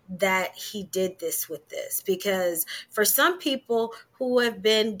that he did this with this, because for some people who have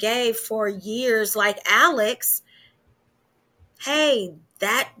been gay for years, like Alex, hey,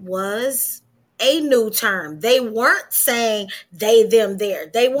 that was a new term. They weren't saying they, them, there.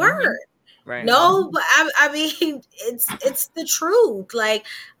 They weren't. Right. No, but I mean, it's the truth. Like,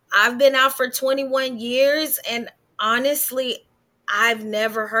 I've been out for 21 years, and honestly, I've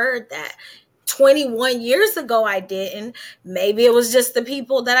never heard that. 21 years ago, I didn't. Maybe it was just the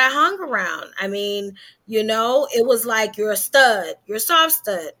people that I hung around. I mean, you know, it was like, you're a stud, you're a soft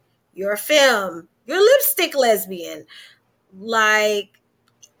stud, you're a femme, you're a lipstick lesbian, like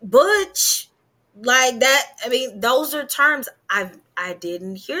butch, like that. I mean, those are terms I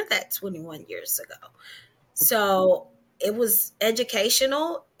didn't hear that 21 years ago. So it was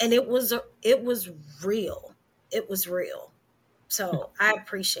educational, and it was real. It was real. So I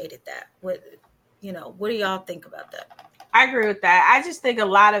appreciated that. What do y'all think about that? I agree with that. I just think a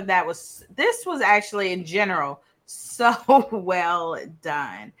lot of that was actually in general so well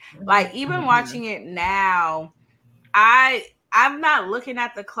done. Like, even watching it now, I'm not looking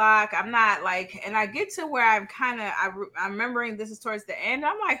at the clock. I'm not like, and I get to where I'm remembering this is towards the end.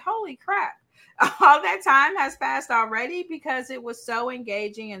 I'm like, holy crap. All that time has passed already, because it was so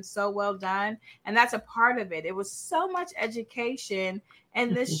engaging and so well done. And that's a part of it. It was so much education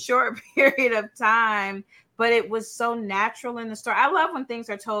in this short period of time, but it was so natural in the story. I love when things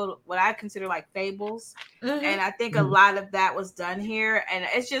are told what I consider like fables. And I think a lot of that was done here, and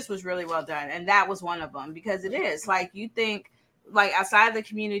it just was really well done. And that was one of them, because it is like, you think, like, outside the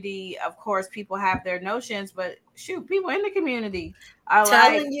community, of course, people have their notions, but shoot, people in the community are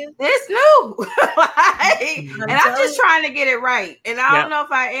telling like, you this new. And I'm just trying to get it right. And I don't know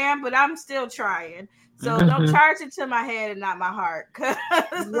if I am, but I'm still trying. So don't charge it to my head and not my heart, because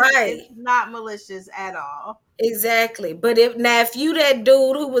it's not malicious at all. Exactly. But if you that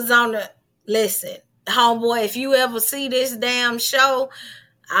dude who was on listen, homeboy, if you ever see this damn show,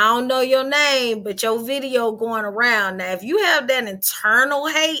 I don't know your name, but your video going around. Now, if you have that internal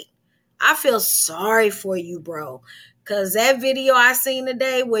hate, I feel sorry for you, bro. Because that video I seen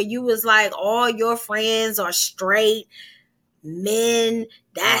today where you was like, all your friends are straight men,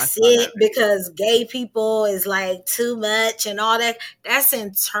 that's it, because gay people is like too much and all that. That's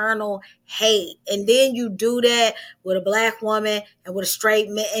internal hate. And then you do that with a black woman and with a straight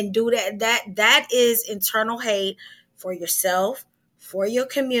man, and do that is internal hate for yourself, for your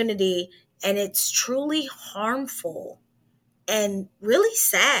community, and it's truly harmful and really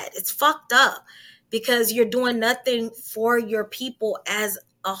sad. It's fucked up, because you're doing nothing for your people as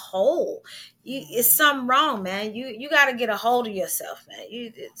a whole. It's something wrong, man. You got to get a hold of yourself, man.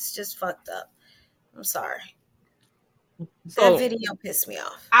 It's just fucked up. I'm sorry. So, that video pissed me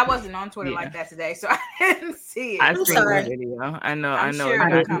off. I wasn't on Twitter like that today, so I didn't see it. I'm sorry. Video. I know. Sure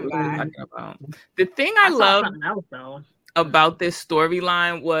I come by. The thing I love about this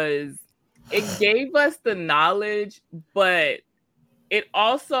storyline was it gave us the knowledge, but it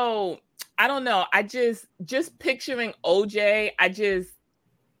also, I don't know. I just picturing OJ, I just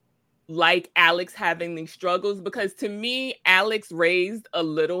like Alex having these struggles, because to me, Alex raised a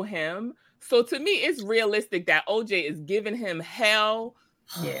little him. So to me, it's realistic that OJ is giving him hell.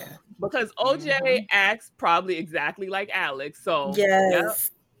 Yeah. Because OJ acts probably exactly like Alex. So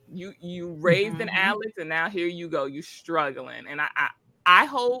yes. You raised an Alex, and now here you go. You're struggling. And I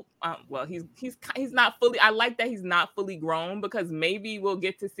hope, well, he's not fully, I like that he's not fully grown, because maybe we'll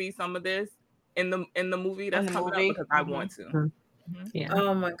get to see some of this in the movie that's coming up, because I want to. Yeah.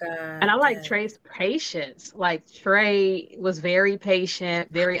 Oh my God. And I like yes. Trey's patience. Like Trey was very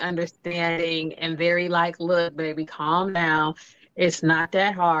patient, very understanding, and very like, look, baby, calm down. It's not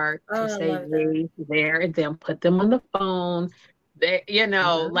that hard Oh, to I say love that. hey there and then put them on the phone. They,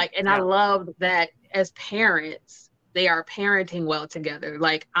 like, and I Yeah. love that as parents, they are parenting well together.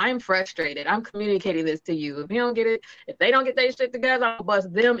 Like, I'm frustrated. I'm communicating this to you. If you don't get it, if they don't get their shit together, I'll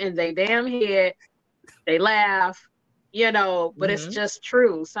bust them in their damn head. They laugh, but it's just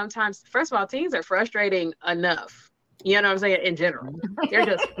true. Sometimes, first of all, teens are frustrating enough. You know what I'm saying? In general, they're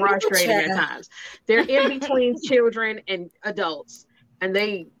just frustrating at Child. times. They're in between children and adults, and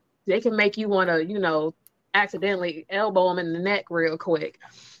they can make you want to, accidentally elbow them in the neck real quick.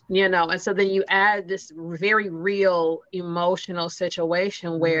 And so then you add this very real emotional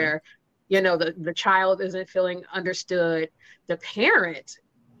situation where, the child isn't feeling understood. The parent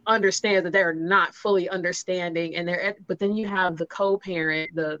understands that they're not fully understanding, and but then you have the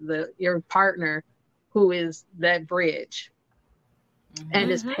co-parent, your partner, who is that bridge and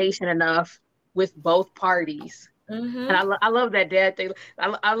is patient enough with both parties. And I love that dad thing.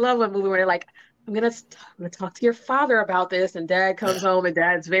 I love a movie where they're like, I'm gonna talk to your father about this, and dad comes home and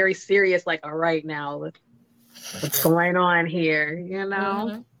dad's very serious, like, all right, now what's going on here?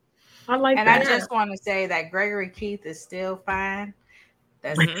 I like And that. I just want to say that Gregory Keith is still fine.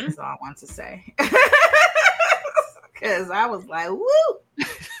 That's all I want to say. Because I was like, woo.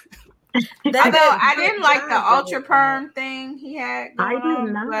 Although I didn't like the ultra perm thing he had going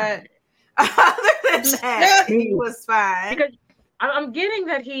on, but other than that, he was fine. Because I'm getting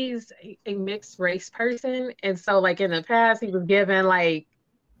that he's a mixed race person, and so like in the past he was given like,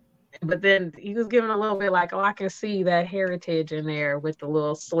 but then he was given a little bit like, oh, I can see that heritage in there with the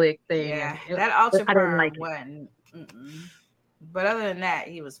little slick thing. Yeah, that ultra perm like wasn't. But other than that,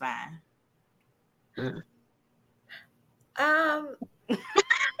 he was fine.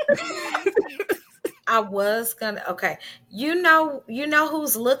 I was gonna. Okay, you know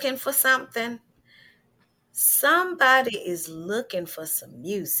who's looking for something? Somebody is looking for some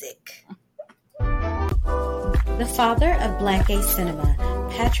music. The father of Black Gay Cinema,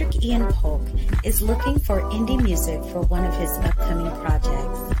 Patrick Ian Polk, is looking for indie music for one of his upcoming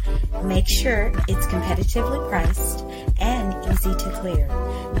projects. Make sure it's competitively priced and easy to clear.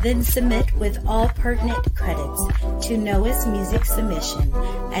 Then submit with all pertinent credits to Noah's Music Submission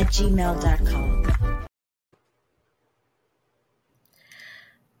at gmail.com.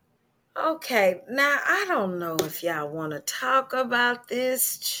 Okay, now I don't know if y'all want to talk about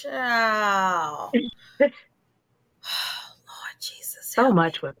this, child. Lord Jesus. So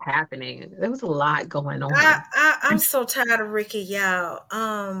much was happening. There was a lot going on. I'm so tired of Ricky, y'all.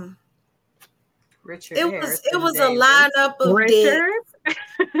 Richard it was a lineup of Richard.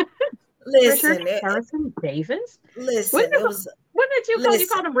 Listen, Richard Harrison Davis. Listen, what did you call? You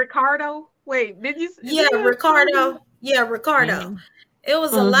called him Ricardo? Wait, did you? Yeah, Ricardo. Yeah, Ricardo. It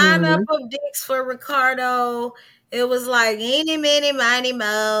was a lineup of dicks for Ricardo. It was like eeny, meeny, miny,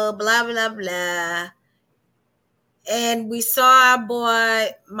 mo, blah, blah, blah. And we saw our boy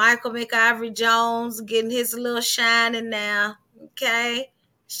Michael McIvory Jones getting his little shining now. Okay.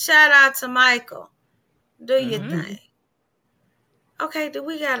 Shout out to Michael. Do your thing. Okay, do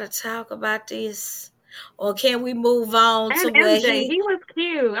we gotta talk about this? Or can we move on to where MJ? He was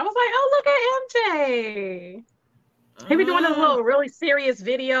cute. I was like, oh, look at MJ. He be doing those little really serious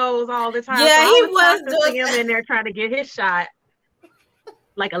videos all the time. Yeah, so he was doing him in there trying to get his shot,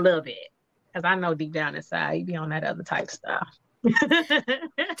 like a little bit, because I know deep down inside he be on that other type stuff. I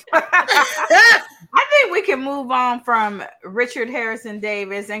think we can move on from Richard Harrison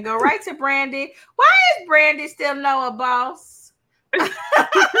Davis and go right to Brandy. Why is Brandy still Noah boss?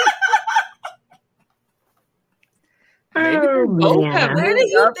 Oh, man. Where do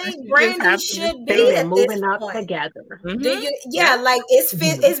you think Brandy should be at moving this up point? together? Do you? Yeah, like it's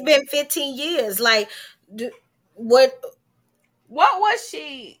been 15 years. Like, what was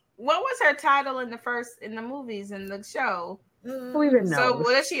she? What was her title in the movies in the show? Who even knows? So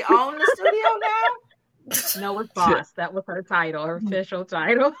does she own the studio now? Noah's boss. That was her title, her official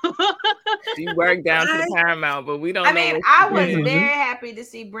title. She worked down to the Paramount, but we don't know. I mean, I was very happy to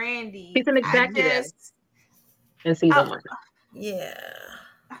see Brandy. She's an executive in season 1. Yeah.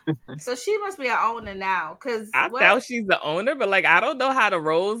 So she must be an owner now, because I thought she's the owner, but like I don't know how the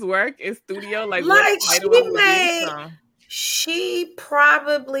roles work in studio. Like she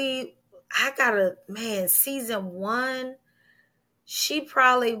probably season 1. She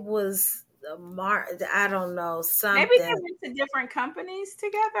probably was I don't know, something. Maybe they went to different companies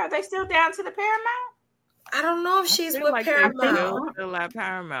together. Are they still down to the Paramount? I don't know if I she's feel with like they're Paramount. still at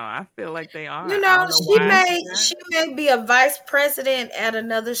Paramount. I feel like they are. You I know, don't know why I think she that. may be a vice president at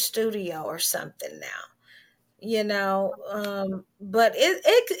another studio or something now. You know, but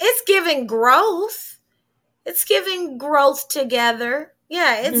it's giving growth. It's giving growth together.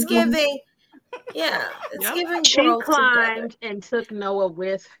 Yeah, it's Mhm. giving. Yeah, it's Yep. giving She growth together. climbed and took Noah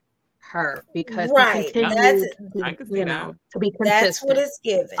with her because he Right. Yep. continued I to, can see that. to be That's what consistent, it's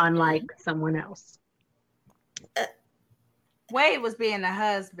giving. unlike someone else. Wade was being a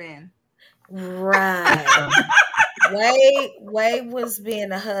husband. Right. Wade was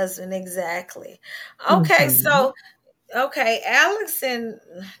being a husband, exactly. Okay, Mhm. so Alex and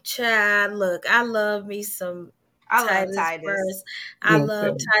Chad, look, I love me some I love Titus Titus. Burst. I Me love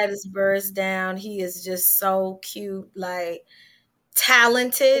too. Titus Burst down. He is just so cute, like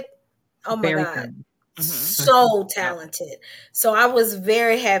talented. Oh my Very God. good. So Yep. talented. So I was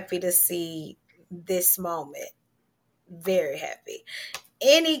very happy to see this moment. Very happy.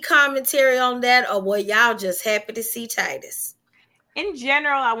 Any commentary on that, or were y'all just happy to see Titus? In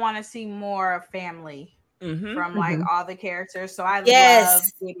general, I want to see more family from like Mhm. all the characters. So I love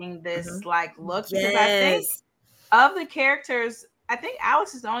Yes. getting this like look because I think Yes. of the characters, I think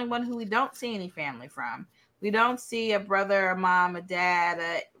Alex is the only one who we don't see any family from. We don't see a brother, a mom, a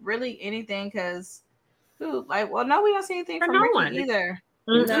dad, really anything because who like well no, we don't see anything For from no Ricky one. either.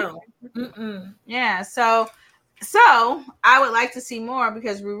 Mm-mm. No. Mm-mm. Yeah, so I would like to see more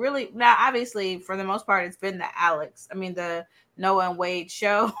because we really now obviously for the most part it's been the Noah and Wade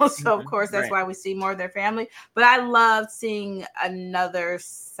show. So of course that's Right. why we see more of their family. But I loved seeing another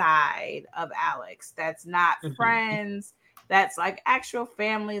side of Alex that's not Mhm. friends, that's like actual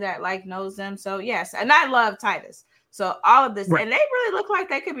family that like knows them. So yes, and I love Titus. So all of this, Right. and they really look like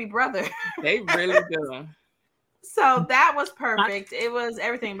they could be brothers. They really do. So that was perfect. It was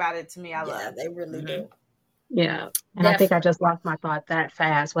everything about it to me. I Yeah, loved. they really do. Yeah. And I think I Definitely. just lost my thought that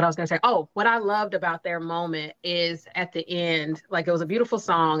fast. What I was going to say, what I loved about their moment is at the end, like it was a beautiful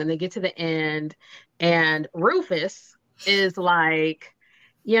song, and they get to the end, and Rufus is like,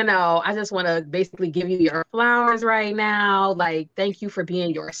 I just want to basically give you your flowers right now. Like, thank you for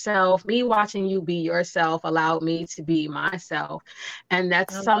being yourself. Me watching you be yourself allowed me to be myself. And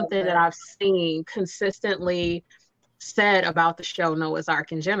that's I love something that that. I've seen consistently said about the show Noah's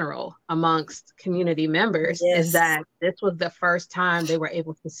Ark in general amongst community members is Yes. that this was the first time they were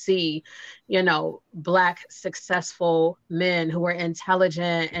able to see, Black successful men who were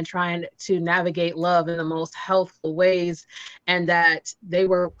intelligent and trying to navigate love in the most healthful ways, and that they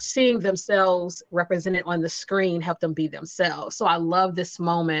were seeing themselves represented on the screen help them be themselves. So I love this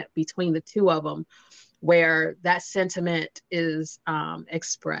moment between the two of them where that sentiment is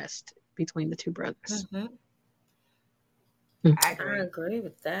expressed between the two brothers. Mm-hmm. I I agree. agree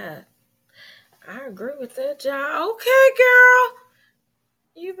with that. I agree with that, John. Okay, girl.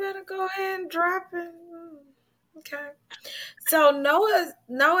 You better go ahead and drop it. Okay. So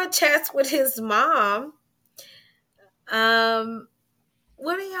Noah chats with his mom.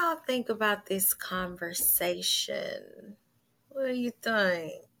 What do y'all think about this conversation? What do you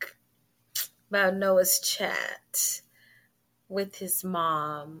think about Noah's chat with his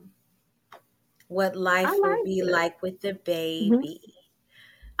mom? What I life will be like it. like with the Mhm. baby?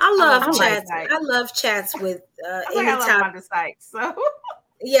 I I love love I Wanda like chats. it. Sykes. I love chats with I think I love anytime. Wanda Sykes. So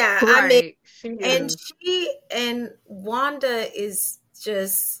Yeah, I mean, Right. She and is. she and Wanda is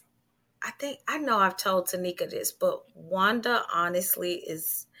just. I know I've told Tanika this, but Wanda honestly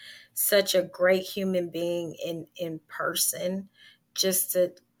is such a great human being in person. Just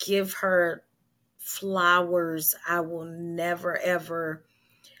to give her flowers, I will never ever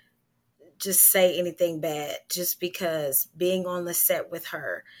just say anything bad just because being on the set with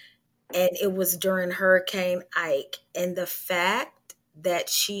her, and it was during Hurricane Ike, and the fact that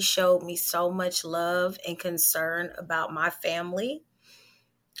she showed me so much love and concern about my family,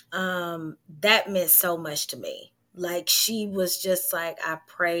 that meant so much to me. Like, she was just like, I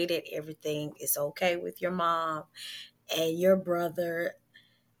pray that everything is okay with your mom and your brother.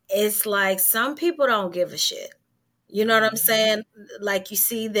 It's like some people don't give a shit. You know what I'm saying? Like, you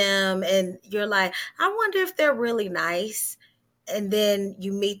see them and you're like, I wonder if they're really nice. And then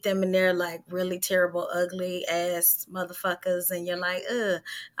you meet them and they're like really terrible, ugly ass motherfuckers. And you're like,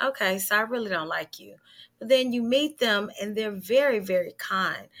 okay, so I really don't like you. But then you meet them and they're very, very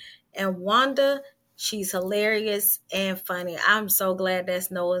kind. And Wanda, she's hilarious and funny. I'm so glad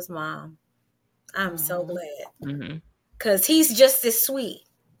that's Noah's mom. I'm so glad. Mm-hmm. Because he's just as sweet.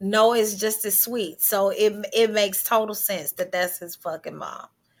 Noah is just as sweet. So it makes total sense that that's his fucking mom.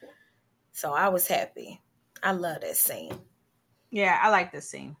 So I was happy. I love that scene. yeah, I like this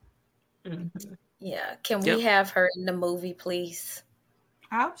scene. Mhm. Yeah. Can we have her in the movie, please?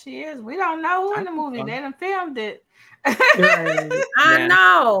 I hope she is. We don't know who in the movie. They done filmed it. I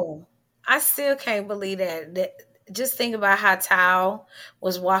know. I still can't believe that. Just think about how Tao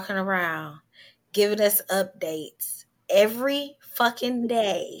was walking around giving us updates every fucking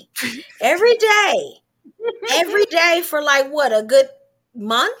day. Every day for like what, a good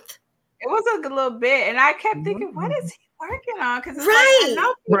month? It was a good little bit, and I kept thinking, what is he working on? Because like, I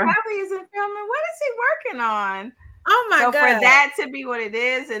know he probably isn't filming. What is he working on? Oh my God. So for that to be what it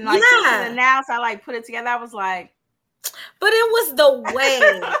is, and like to announce, I like put it together. I was like, but it was the way.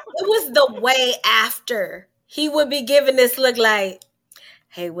 It was the way after he would be giving this look like,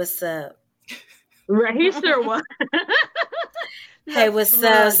 hey, what's up? Right, he sure was. Hey, what's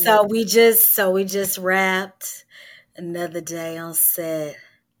up? So we just wrapped another day on set.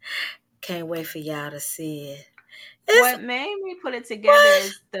 Can't wait for y'all to see it. What made me put it together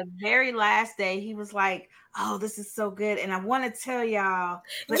is the very last day he was like, oh, this is so good, and I want to tell y'all,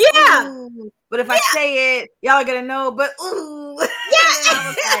 but, but if I say it, y'all are gonna know, but ooh, I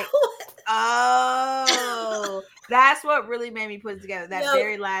was like, oh, that's what really made me put it together, that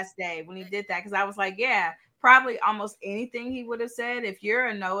very last day when he did that, because I was like, yeah, probably almost anything he would have said, if you're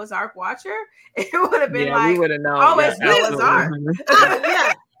a Noah's Ark watcher, it would have been like, we would have known. Oh, it's Noah's Ark.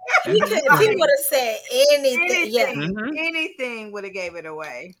 He would have said anything. Anything would have gave it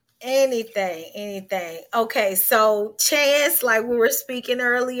away. Anything. Okay, so Chance, like we were speaking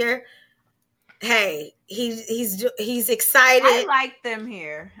earlier, hey, he's excited. I liked them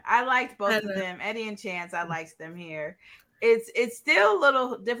here. I liked both of them, Eddie and Chance. I liked them here. It's still a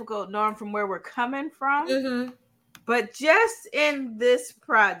little difficult knowing from where we're coming from, but just in this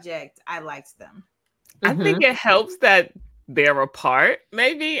project, I liked them. I think it helps that they're apart.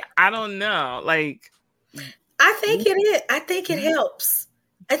 Maybe, I don't know. Like, I think it is. I think it helps.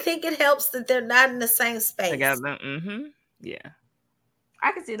 I think it helps that they're not in the same space together. Yeah,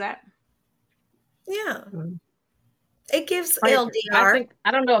 I can see that. Yeah, it gives LDR.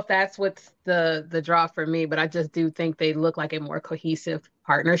 I don't know if that's what's the draw for me, but I just do think they look like a more cohesive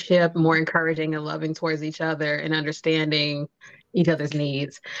partnership, more encouraging and loving towards each other and understanding each other's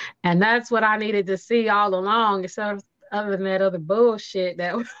needs. And that's what I needed to see all along. So other than that other bullshit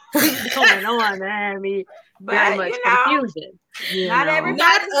that was going on, man, I mean, very much confusion. Not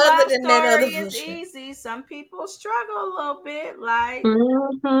everybody's love story is easy. Some people struggle a little bit, like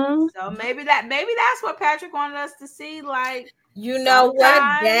so maybe that's what Patrick wanted us to see. Like, you know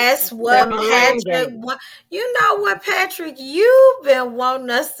what? That's what Patrick. You know what, Patrick? You've been wanting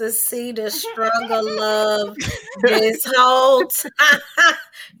us to see the struggle of this whole time.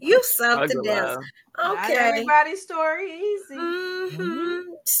 You something else. Okay. Not everybody's story easy.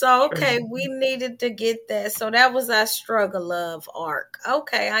 So we needed to get that. So that was our struggle of arc.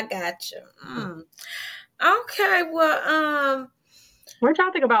 Okay, I got you. Okay, well, what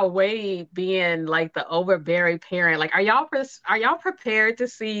y'all think about Wade being like the overbearing parent? Like, are y'all prepared to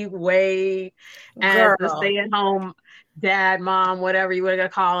see Wade as the stay-at-home dad, mom, whatever you want to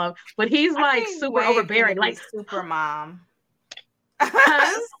call him? But he's like super Wade overbearing, like super mom.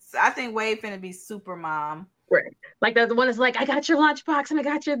 I think Wade finna be super mom. Right. Like the one is like, I got your lunchbox and I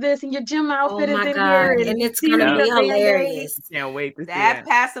got your this and your gym outfit is in here. And it's gonna be hilarious. Can't wait to see that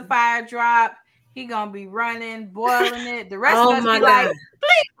pacifier drop. He gonna be running, boiling it. The rest of us be like,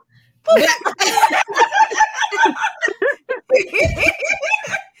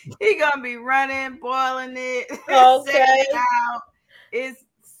 he gonna be running, boiling it. Okay. It's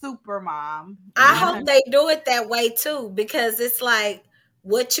super mom. I hope they do it that way too, because it's like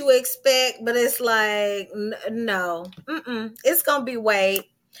what you expect, but it's like no, it's gonna be Wade.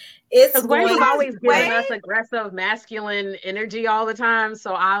 It's Wade's always giving us aggressive masculine energy all the time.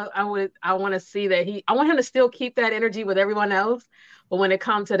 So I want to see that I want him to still keep that energy with everyone else, but when it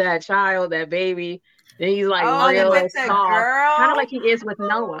comes to that child, that baby, then he's like real soft, kind of like he is with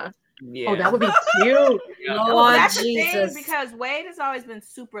Noah. Yeah. Oh, that would be cute. That's the thing, because Wade has always been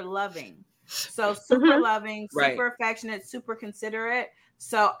super loving. So super loving, super affectionate, super considerate.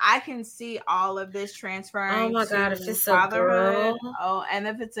 So I can see all of this transferring. Oh my God, if it's a girl. Oh, and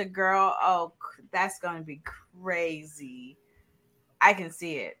if it's a girl, that's going to be crazy. I can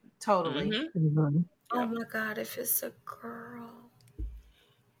see it totally. Oh my God, if it's a girl.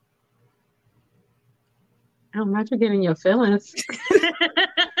 I'm not getting your feelings.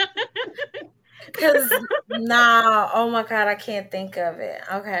 Because oh my God, I can't think of it.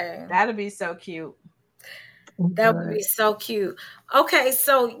 Okay. That'd be so cute. That would be so cute. Okay,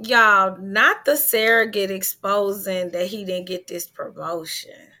 so y'all, not the surrogate exposing that he didn't get this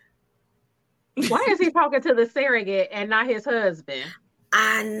promotion. Why is he talking to the surrogate and not his husband?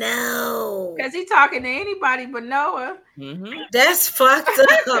 I know. Because he's talking to anybody but Noah. Mm-hmm. That's fucked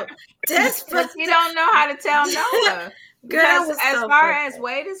up. That's fucked He don't know how to tell Noah. Girl, Because as far as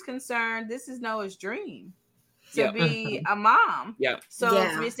Wade is concerned, this is Noah's dream to be a mom. Yeah. So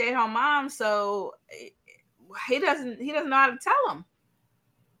to be a stay-at-home mom, so he doesn't know how to tell him.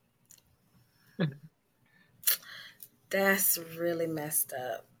 That's really messed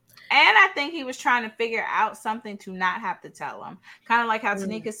up. And I think he was trying to figure out something to not have to tell him. Kind of like how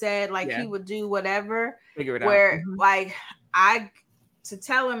Tanika said, like he would do whatever. Figure it out. Where like to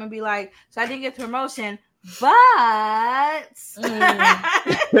tell him and be like, so I didn't get the promotion, but I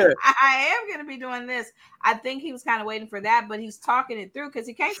am going to be doing this. I think he was kind of waiting for that, but he's talking it through because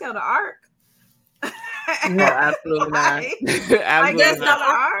he can't tell the arc. No, absolutely not. Absolutely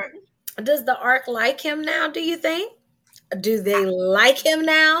not. Does the arc like him now, do you think? Do they like him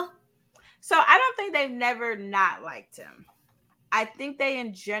now? So I don't think they've never not liked him. I think they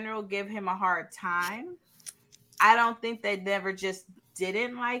in general give him a hard time. I don't think they never just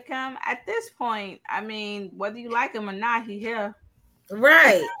didn't like him. At this point, I mean, whether you like him or not, he here.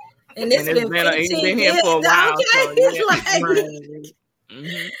 Right. And it's been 15 here for a while. Okay.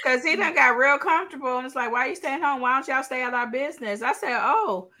 Because he done got real comfortable and it's like, why are you staying home? Why don't y'all stay out of our business? I said,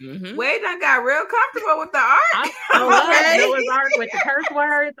 Wade done got real comfortable with the art. Noah's Ark with the curse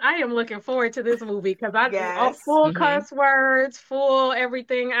words. I am looking forward to this movie because I full cuss words, full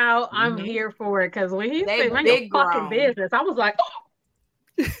everything out. I'm here for it because when he said "Man, your fucking business," I was like,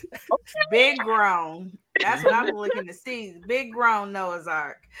 big grown. That's what I was looking to see. Big grown Noah's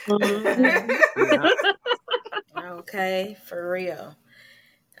Ark. Okay, for real.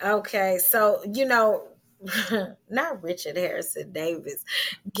 Okay, so not Richard Harrison Davis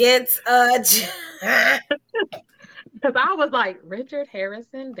gets because I was like, Richard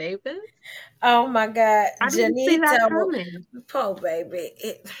Harrison Davis. Oh my God, I didn't see that coming. Poor baby,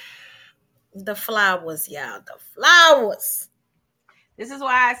 the flowers, y'all, the flowers. This is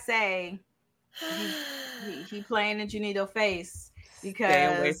why I say he playing in Junito face. Because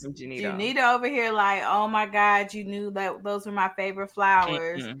stay away from Junito over here like, oh my God, you knew that those were my favorite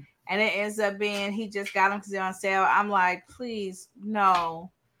flowers. And it ends up being he just got them because they're on sale. I'm like, please, no,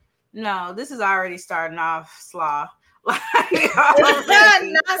 this is already starting off slaw. Like,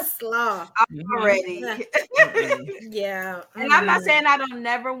 not slaw. Already. Yeah. And I'm not saying I don't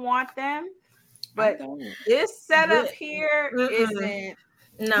never want them, but this setup here isn't.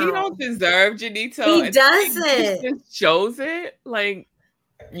 No, he don't deserve Junito. He doesn't. He just shows it. Like,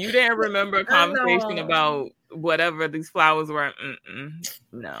 you didn't remember a conversation about whatever these flowers were.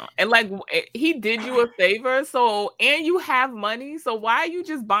 No. And like, he did you a favor. And you have money. So why are you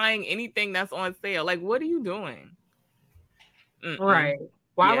just buying anything that's on sale? Like, what are you doing? Right.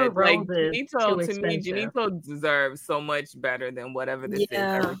 Why were roses too expensive? Junito deserves so much better than whatever this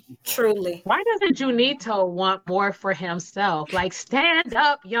is. Truly. Why doesn't Junito want more for himself? Like, stand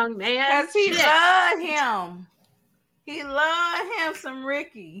up, young man. Because he loved him. He loved him some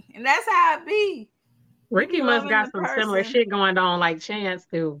Ricky. And that's how it be. Ricky must got some similar shit going on like Chance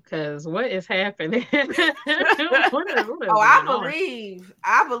do, because what is happening? I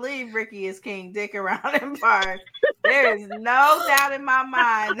believe Ricky is King Dick around them parts. There is no doubt in my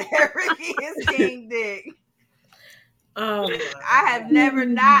mind that Ricky is King Dick. I have never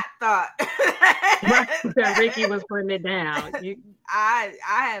not thought that Ricky was putting it down.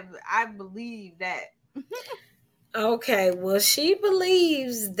 I believe that. Okay, well, she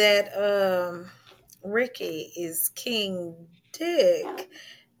believes that Ricky is King Dick,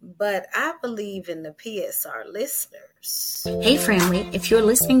 but I believe in the PSR listeners. Hey family, if you're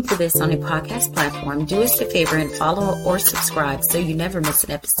listening to this on a podcast platform, do us a favor and follow or subscribe so you never miss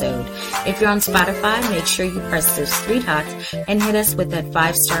an episode. If you're on Spotify, make sure you press those 3 dots and hit us with that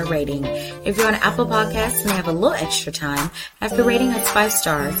 5-star rating. If you're on Apple Podcasts and have a little extra time, after rating us 5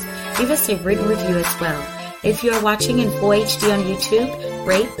 stars, leave us a written review as well. If you're watching in full HD on YouTube,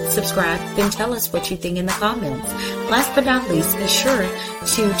 rate, subscribe, then tell us what you think in the comments. Last but not least, be sure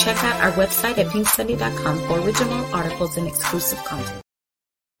to check out our website at pinksunday.com for original articles and exclusive content.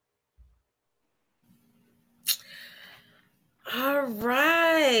 All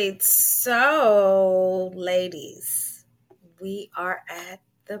right. So, ladies, we are at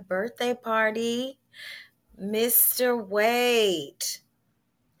the birthday party. Mr. Wade,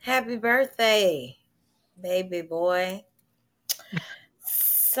 happy birthday, baby boy.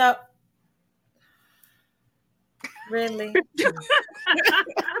 So, really?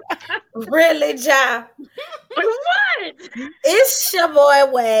 Really, Ja? What? It's your boy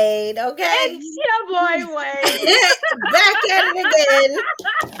Wade, okay? It's your boy Wade. Back at it again.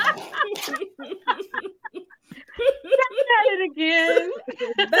 Back at it it again.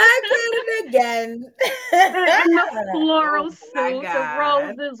 Back at it again. And the floral suits, the God.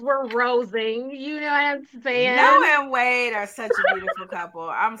 roses were rosing. You know what I'm saying? Noah and Wade are such a beautiful couple.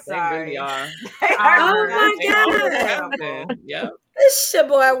 I'm They sorry. really are. They Oh my They always God. have been. Yep. It's your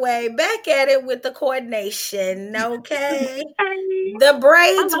boy Wade back at it with the coordination. Okay. Hey, The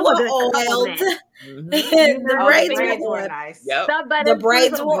braids I love were a good oiled. compliment. Mhm. The Oh, braids the braids were were oiled. nice. Yep. The The buttons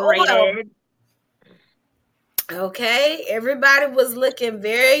braids were oiled. braided. Okay. Everybody was looking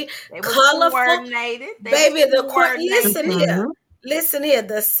very They was colorful. coordinated. Baby, the coordinated. listen here. Listen here.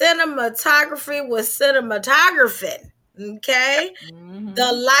 The cinematography was cinematographing. Okay. Mhm.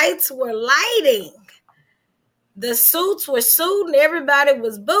 The lights were lighting. The suits were suiting. Everybody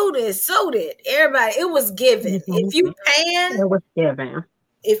was booted, suited. Everybody, it was given. If you pan, It was given.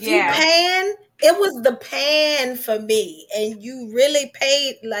 if you Yeah. pan, it was the pan for me. And you really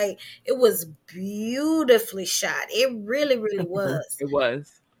paid, like, it was beautifully shot. It really, really was. It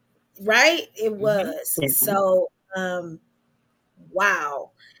was. Right? It was. Yeah. So,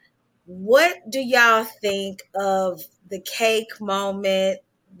 wow. What do y'all think of the cake moment?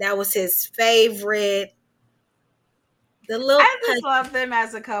 That was his favorite. The little I just love them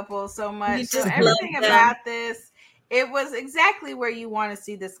as a couple so much. You So just everything love them. about this, it was exactly where you want to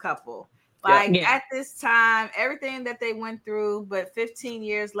see this couple. Yep. Like Yeah. at this time, everything that they went through, but 15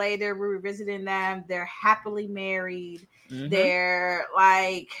 years later, we're revisiting them. They're happily married. Mhm.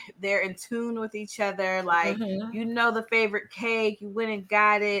 They're in tune with each other. Like, Mhm. you know, the favorite cake, you went and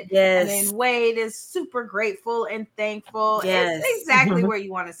got it. Yes. And then Wade is super grateful and thankful. Yes. It's exactly Mhm. where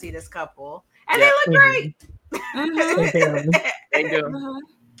you want to see this couple. And Yep. they look great. They do. They do. Mhm.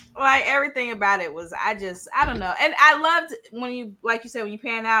 Like everything about it was, I don't know. And I loved when you, like you said, when you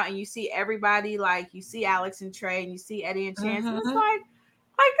pan out and you see everybody, like you see Alex and Trey and you see Eddie and Chance, and it's like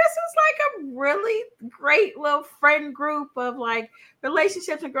this is like a really great little friend group of like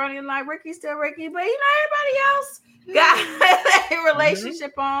relationships and growing, and like Ricky's still Ricky, but you know, everybody else got a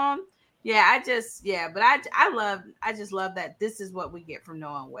relationship on. Yeah, I just love that this is what we get from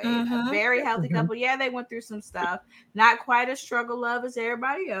Noah and Wade. A very healthy couple. Yeah, they went through some stuff. Not quite a struggle love as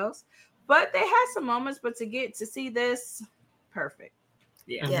everybody else, but they had some moments. But to get to see this, perfect.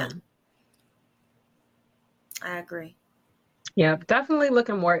 Yeah. I agree. Yeah, definitely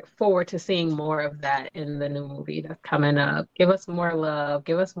looking more forward to seeing more of that in the new movie that's coming up. Give us more love,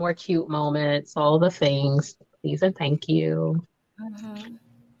 give us more cute moments, all the things. Please and thank you.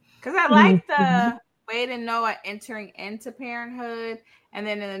 Because I like the Wade and Noah entering into parenthood, and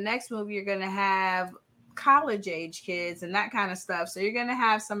then in the next movie you're gonna have college age kids and that kind of stuff. So you're gonna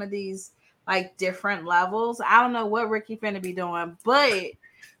have some of these like different levels. I don't know what Ricky finna be doing, but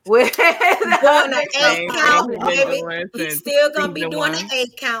with Doing an 8 count, baby. doing He's still gonna be season doing one. an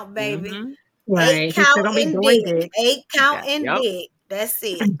 8 count, baby. Mhm. Right. 8 He's still count gonna be and doing dick. it. 8 count Yeah. and Yep. dick. That's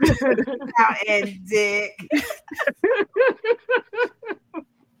it. count and dick.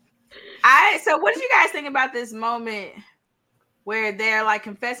 So what did you guys think about this moment where they're like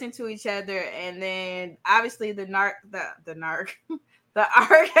confessing to each other, and then obviously the arc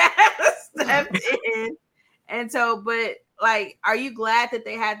has stepped in, and so, but like, are you glad that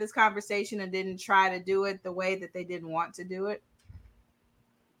they had this conversation and didn't try to do it the way that they didn't want to do it?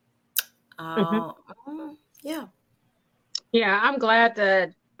 Yeah. Yeah, I'm glad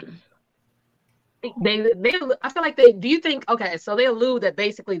that they I feel like they, do you think, okay, so they allude that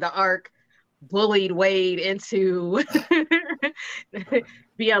basically the arc bullied Wade into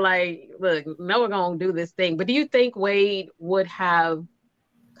being like, look, no, we're gonna do this thing. But do you think Wade would have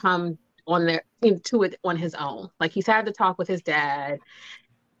come into it on his own? Like, he's had to talk with his dad.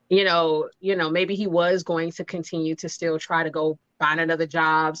 Maybe he was going to continue to still try to go find another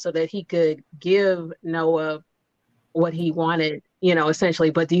job so that he could give Noah what he wanted, essentially.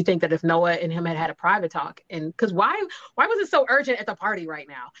 But do you think that if Noah and him had a private talk, and because why was it so urgent at the party right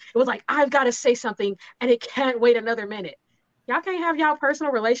now? It was like, I've got to say something and it can't wait another minute. Y'all can't have y'all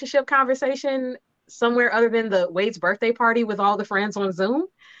personal relationship conversation somewhere other than the Wade's birthday party with all the friends on Zoom?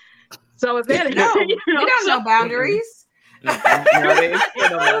 So if they're No, we don't know boundaries. No, they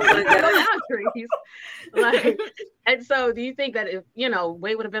no boundaries. Like, and so do you think that if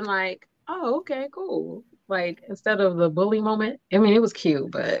Wade would have been like, oh, okay, cool, like, instead of the bully moment? I mean, it was cute,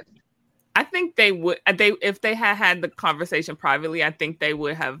 but I think they would. If they had the conversation privately, I think they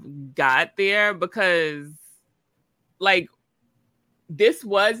would have got there, because, like, this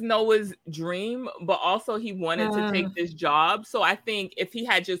was Noah's dream, but also he wanted to take this job. So I think if he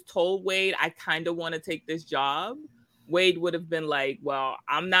had just told Wade, I kind of want to take this job, Wade would have been like, well,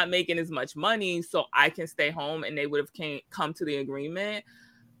 I'm not making as much money, so I can stay home, and they would have come to the agreement.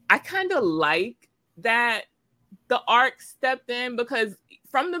 I kind of like that the arc stepped in, because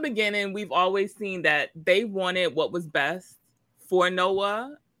from the beginning, we've always seen that they wanted what was best for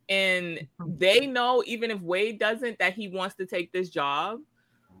Noah. And they know, even if Wade doesn't, that he wants to take this job.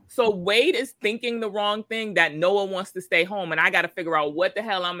 So Wade is thinking the wrong thing, that Noah wants to stay home. And I got to figure out what the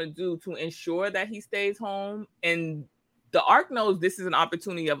hell I'm going to do to ensure that he stays home. And the arc knows this is an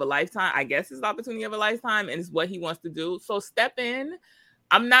opportunity of a lifetime. I guess it's an opportunity of a lifetime, and it's what he wants to do. So step in.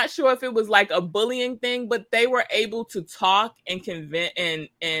 I'm not sure if it was like a bullying thing, but they were able to talk and convince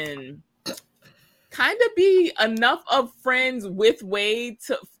and kind of be enough of friends with Wade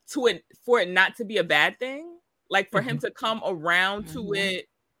for it not to be a bad thing. Like for him to come around to it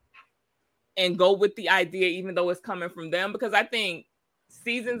and go with the idea, even though it's coming from them. Because I think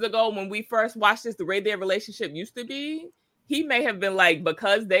seasons ago, when we first watched this, the way their relationship used to be, he may have been like,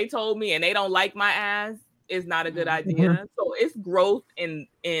 because they told me and they don't like my ass, is not a good idea. So it's growth in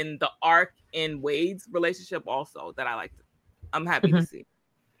the arc in Wade's relationship also that I'm happy to see.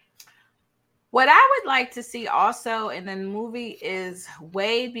 What I would like to see also in the movie is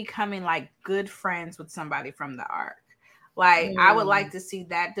Wade becoming like good friends with somebody from the arc. Like I would like to see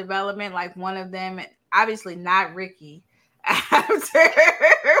that development. Like one of them, obviously not Ricky, after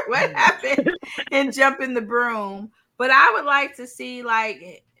what happened in Jumping the Broom, but I would like to see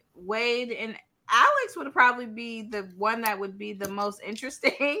like Wade and Alex would probably be the one that would be the most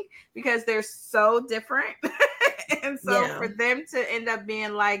interesting because they're so different. And so for them to end up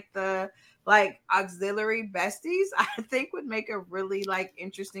being like the auxiliary besties, I think would make a really like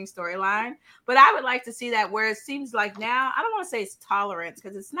interesting storyline. But I would like to see that where it seems like now, I don't want to say it's tolerance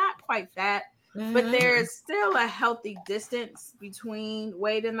because it's not quite that, but there's still a healthy distance between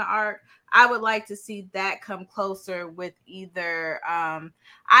Wade and the arc. I would like to see that come closer with either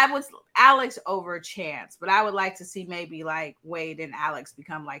Alex over Chance, but I would like to see maybe like Wade and Alex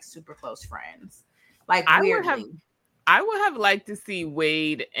become like super close friends. Like weirdly. I would have liked to see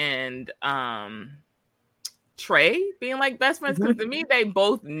Wade and Trey being like best friends, because to me they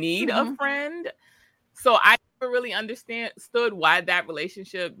both need a friend. So I never really understood why that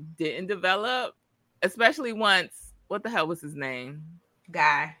relationship didn't develop, especially once, what the hell was his name?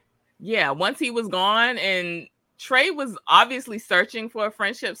 Guy. Yeah, once he was gone, and Trey was obviously searching for a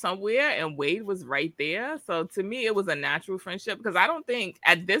friendship somewhere, and Wade was right there. So to me, it was a natural friendship, because I don't think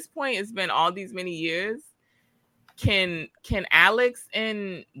at this point, it's been all these many years, can Alex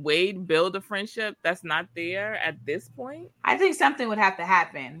and Wade build a friendship that's not there at this point? I think something would have to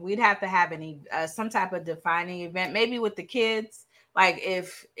happen. We'd have to have some type of defining event, maybe with the kids. Like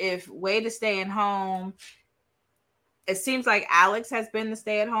if Wade is staying home, it seems like Alex has been the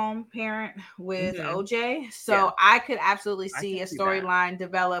stay-at-home parent with OJ. So I could absolutely see a storyline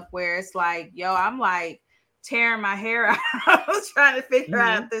develop where it's like, yo, I'm like tearing my hair out. I was trying to figure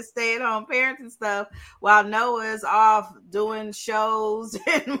out this stay-at-home parents and stuff while Noah's off doing shows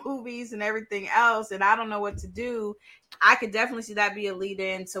and movies and everything else, and I don't know what to do. I could definitely see that be a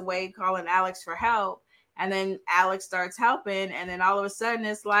lead-in to Wade calling Alex for help, and then Alex starts helping, and then all of a sudden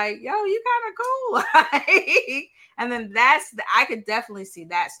it's like, yo, you kind of cool. And then I could definitely see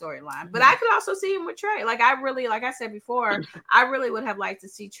that storyline. But I could also see him with Trey. Like I said before, I really would have liked to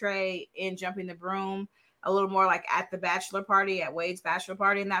see Trey in Jumping the Broom a little more like at the bachelor party, at Wade's bachelor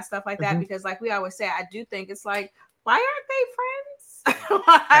party and that stuff like that. Because like we always say, I do think it's like, why aren't they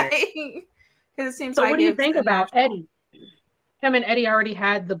friends? Because it seems so like. What do you think about Eddie? Him and Eddie already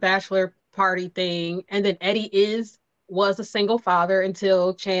had the bachelor party thing, and then Eddie was a single father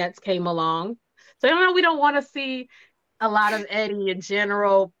until Chance came along. So I don't know, we don't want to see a lot of Eddie in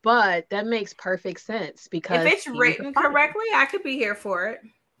general, but that makes perfect sense because if it's written correctly, I could be here for it.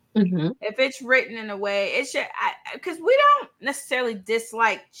 If it's written in a way, it should, because we don't necessarily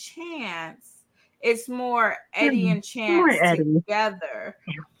dislike Chance. It's more Eddie and Chance together.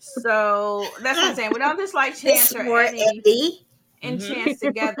 So that's what I'm saying. We don't dislike Chance or Eddie and Chance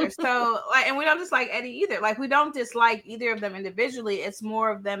together. So like, and we don't dislike Eddie either. Like we don't dislike either of them individually. It's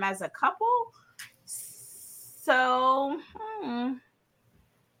more of them as a couple. So I don't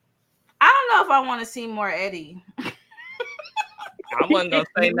know if I want to see more Eddie. I wasn't gonna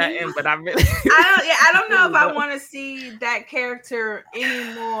say nothing, but I don't know if I want to see that character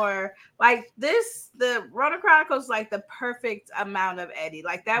anymore. Like the Rona Chronicles, like the perfect amount of Eddie.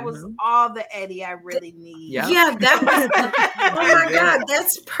 Like that was all the Eddie I really need. Yeah, that was. Oh my God,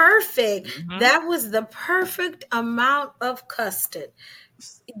 that's perfect. That was the perfect amount of custard.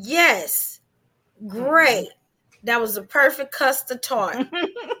 Yes, great. That was a perfect custard tart. I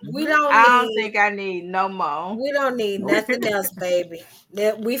don't think I need no more. We don't need nothing else, baby.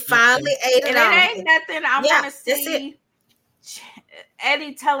 We finally ate it all. It ain't nothing I want to see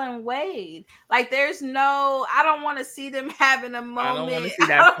Eddie telling Wade. Like, there's no, I don't want to see them having a moment. I don't want to see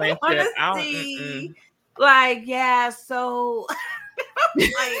that friendship. I don't see, like, yeah, so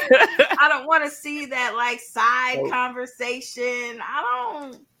like, I don't want to see that like side conversation.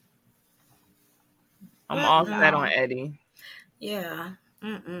 I'm all set on Eddie. Yeah.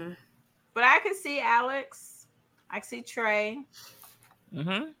 But I can see Alex. I can see Trey.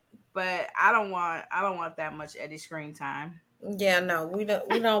 But I don't want that much Eddie screen time. Yeah, no, we don't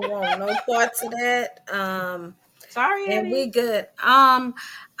want no parts of that. Sorry, Eddie. And we good. I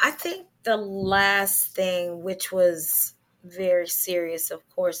think the last thing, which was very serious, of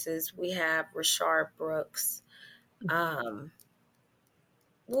course, is we have Rashard Brooks.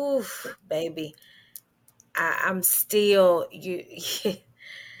 Oof, baby. I'm still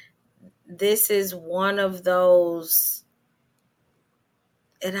this is one of those,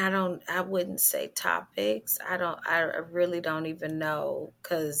 and I wouldn't say topics. I really don't even know,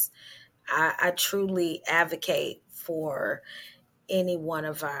 because I truly advocate for any one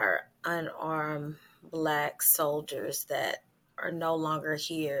of our unarmed Black soldiers that are no longer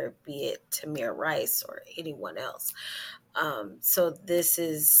here, be it Tamir Rice or anyone else. So this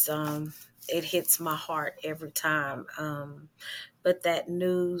is, it hits my heart every time. But that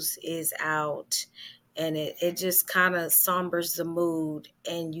news is out, and it just kind of sombers the mood,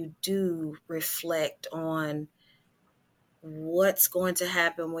 and you do reflect on what's going to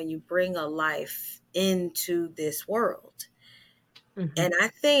happen when you bring a life into this world. And I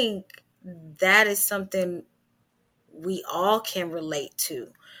think that is something we all can relate to.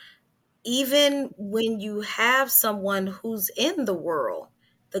 Even when you have someone who's in the world,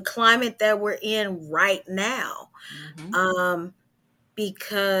 the climate that we're in right now.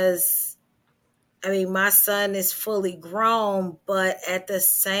 Because, I mean, my son is fully grown, but at the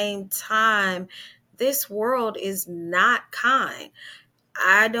same time, this world is not kind.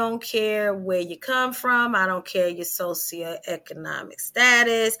 I don't care where you come from. I don't care your socioeconomic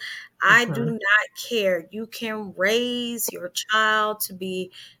status. I do not care. You can raise your child to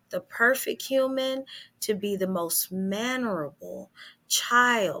be the perfect human, to be the most mannerable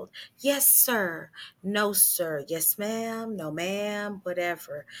child. Yes, sir. No, sir. Yes, ma'am. No, ma'am.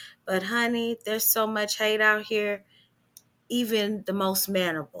 Whatever. But honey, there's so much hate out here. Even the most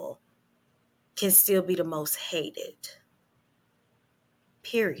mannerable can still be the most hated.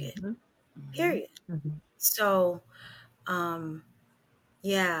 Period. So,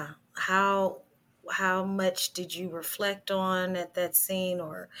 yeah. How much did you reflect on at that scene,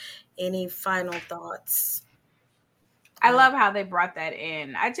 or any final thoughts? I love how they brought that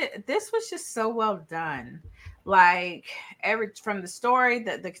in. This was just so well done. Like, from the story,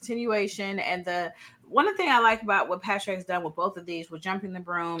 the continuation, and one of the things I like about what Patrick has done with both of these, with Jumping the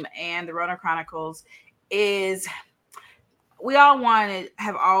Broom and the Rona Chronicles, is we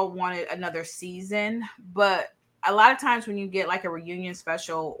have all wanted another season, but a lot of times when you get like a reunion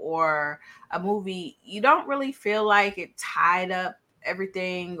special or a movie, you don't really feel like it tied up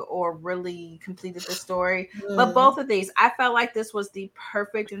everything or really completed the story. But both of these, I felt like this was the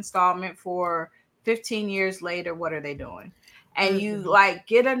perfect installment for 15 years later. What are they doing? And you like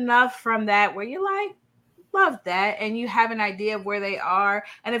get enough from that where you're like, love that, and you have an idea of where they are.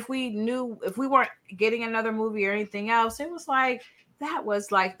 And if we weren't getting another movie or anything else, it was like that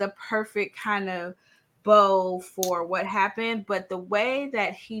was like the perfect kind of bow for what happened. But the way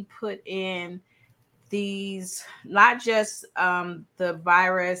that he put in these, not just the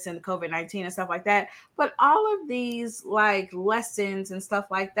virus and the COVID-19 and stuff like that, but all of these like lessons and stuff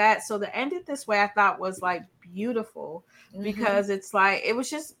like that. So to end it this way, I thought was like beautiful, because it's like it was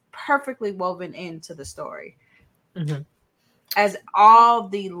just perfectly woven into the story, as all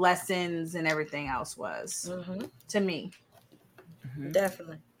the lessons and everything else was to me.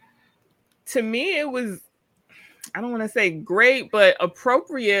 Definitely. To me, it was, I don't want to say great, but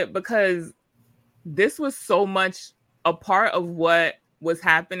appropriate, because this was so much a part of what was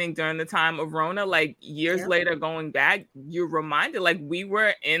happening during the time of Rona. Like years later, going back, you're reminded, like, we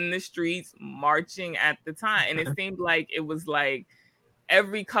were in the streets marching at the time, and it seemed like it was like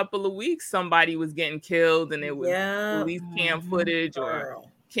every couple of weeks somebody was getting killed, and it was police cam footage or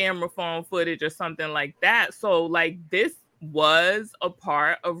camera phone footage or something like that. So like this was a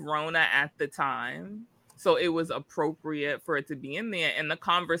part of Rona at the time, so it was appropriate for it to be in there. And the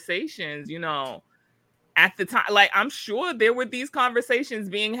conversations, you know, at the time, like, I'm sure there were these conversations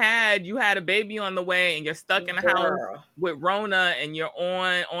being had. You had a baby on the way and you're stuck in a house with Rona, and you're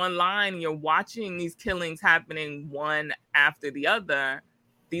online and you're watching these killings happening one after the other.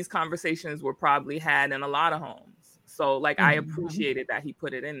 These conversations were probably had in a lot of homes. So like, I appreciated that he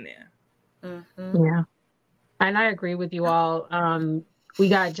put it in there. Yeah. And I agree with you all. we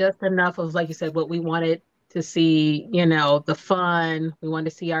got just enough of, like you said, what we wanted to see, the fun. We wanted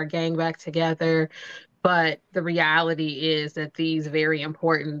to see our gang back together. But the reality is that these very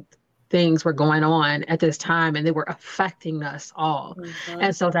important things were going on at this time and they were affecting us all.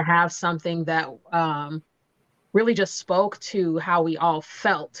 And so to have something that really just spoke to how we all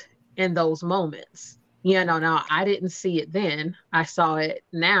felt in those moments. Now I didn't see it then. I saw it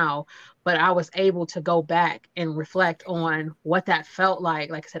now, but I was able to go back and reflect on what that felt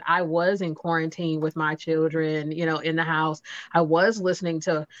like. Like I said, I was in quarantine with my children, in the house. I was listening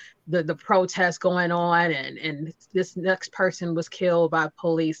to the protests going on, and this next person was killed by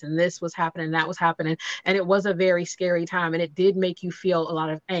police, and this was happening, that was happening. And it was a very scary time, and it did make you feel a lot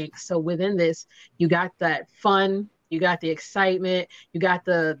of angst. So within this, you got that fun, you got the excitement, you got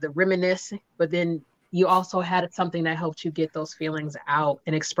the reminisce, but then you also had something that helped you get those feelings out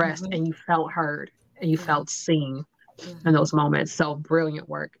and expressed, and you felt heard and you felt seen in those moments. So brilliant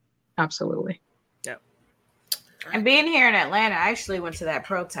work. Absolutely. Yep. And being here in Atlanta, I actually went to that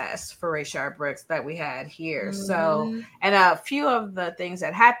protest for Rayshard Brooks that we had here. So, and a few of the things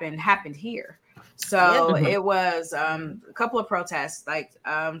that happened here. So it was a couple of protests, like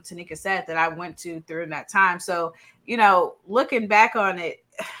Tanika said, that I went to during that time. So, looking back on it,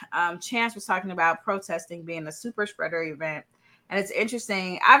 Chance was talking about protesting being a super spreader event. And it's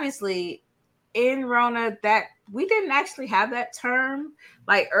interesting, obviously, in Rona, that we didn't actually have that term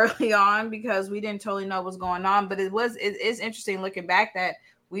like early on because we didn't totally know what was going on. But it is interesting looking back that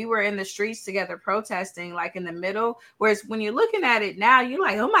we were in the streets together protesting, like in the middle. Whereas when you're looking at it now, you're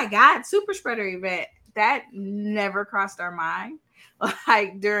like, oh my God, super spreader event. That never crossed our mind.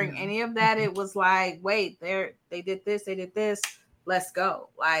 Like during any of that, it was like, wait, they did this, let's go.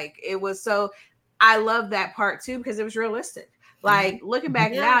 Like it was. So I love that part too, because it was realistic. Like looking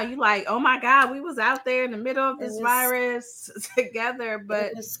back now, you like, oh my God, we was out there in the middle of this virus together, but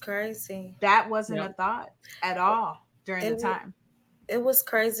it was crazy. That wasn't a thought at all during the time. It was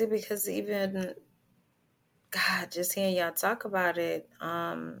crazy because even, God, just hearing y'all talk about it,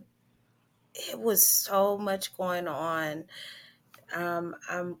 it was so much going on.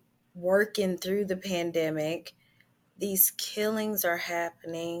 I'm working through the pandemic. These killings are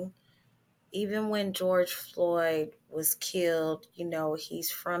happening. Even when George Floyd was killed,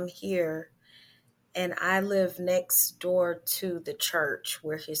 he's from here. And I live next door to the church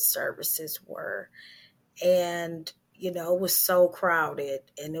where his services were. And, it was so crowded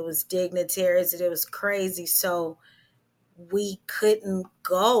and it was dignitaries and it was crazy. So we couldn't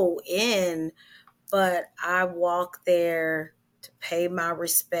go in, but I walked there to pay my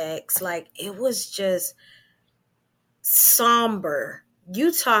respects. Like it was just somber.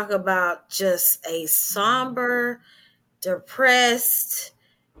 You talk about just a somber, depressed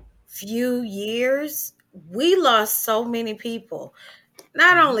few years. We lost so many people.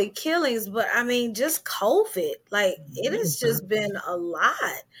 Not only killings, but just COVID. Like it has just been a lot.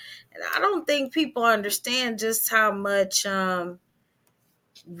 And I don't think people understand just how much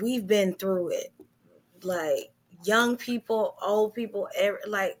we've been through it. Like young people, old people,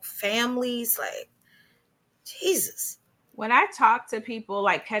 like families, like Jesus. When I talk to people,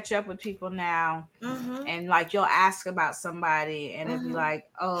 like catch up with people now, and like you'll ask about somebody and it'd be like,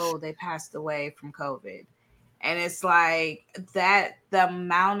 oh, they passed away from COVID. And it's like that, the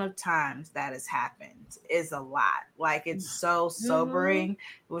amount of times that has happened is a lot. Like it's so sobering,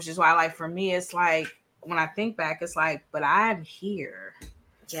 which is why, like, for me, it's like, when I think back, it's like, but I'm here.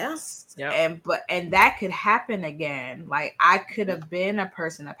 Yes. Yeah. And that could happen again. Like I could have been a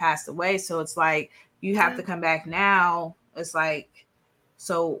person that passed away. So it's like, you have to come back now. It's like,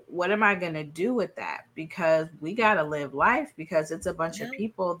 so what am I going to do with that? Because we got to live life, because it's a bunch of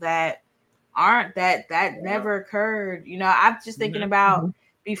people that aren't that never occurred. I'm just thinking about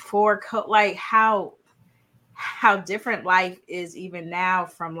before, like how different life is even now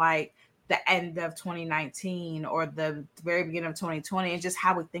from like the end of 2019 or the very beginning of 2020, and just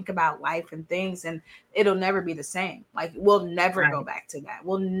how we think about life and things, and it'll never be the same. Like we'll never go back to that.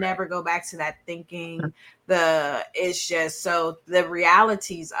 We'll never go back to that thinking. It's just, so the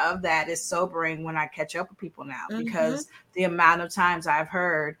realities of that is sobering when I catch up with people now, because the amount of times I've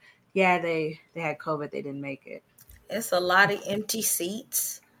heard, they had COVID, they didn't make it. It's a lot of empty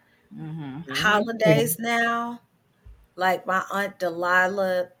seats. Holidays now, like my Aunt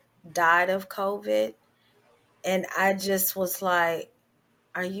Delilah died of COVID, and I just was like,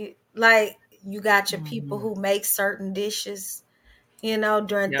 are you, like, you got your people who make certain dishes,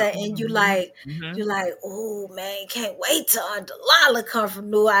 during that, and you like, oh man, can't wait till Aunt Delilah come from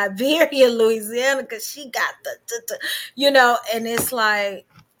New Iberia, Louisiana, because she got and it's like,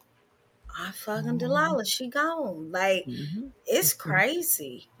 Aunt fucking Delilah, she gone. Like, it's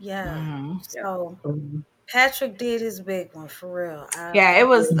crazy. Yeah. So Patrick did his big one for real. It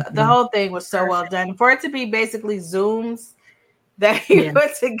was the whole thing was so well done. For it to be basically Zooms that he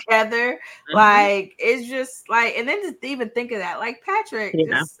put together, like it's just like, and then to even think of that, like Patrick,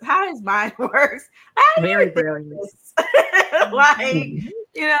 just how his mind works, very brilliant. Like,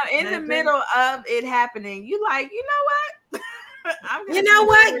 you know, in the middle of it happening, you like, you know what? You know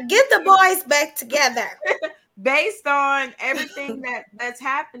what? Get the boys back together. Based on everything that's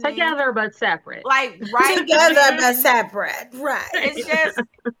happening. Together but separate. Like together but separate. Right.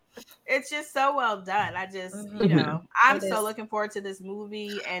 It's just so well done. I just, you know, I'm so looking forward to this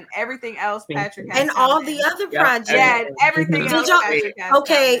movie and everything else Patrick has and all the other projects. Yeah, everything else Patrick has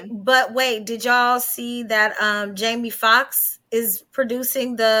coming. But wait, did y'all see that Jamie Foxx is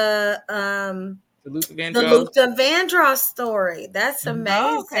producing the Luther Vandross story? That's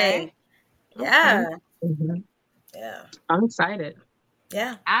amazing. Okay. Yeah. Yeah. I'm excited.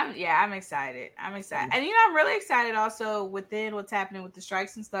 Yeah. I'm excited. And you know, I'm really excited also within what's happening with the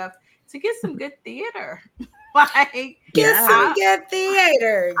strikes and stuff to get some good theater. Like get some good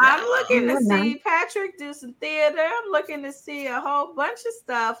theater. I'm looking to see Patrick do some theater. I'm looking to see a whole bunch of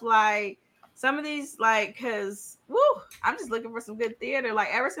stuff, like some of these, like, because I'm just looking for some good theater. Like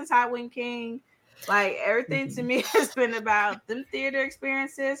ever since Halloween King, like everything to me has been about them theater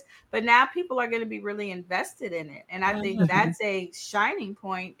experiences, but now people are going to be really invested in it. And I think that's a shining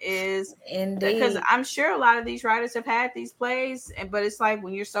point, is because I'm sure a lot of these writers have had these plays, but it's like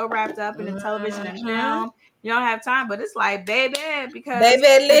when you're so wrapped up in the television and film, you don't have time. But it's like, baby,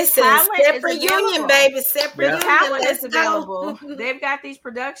 listen, separate union, baby, separate union. Talent is available. They've got these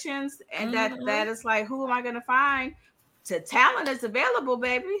productions, and that is like, who am I going to find? Talent is available,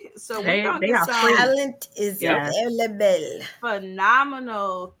 baby. So we're gonna get some talent is available.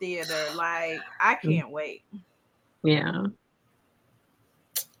 Phenomenal theater. Like, I can't wait. Yeah.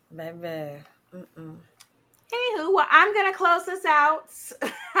 Baby. Anywho, well, I'm gonna close this out.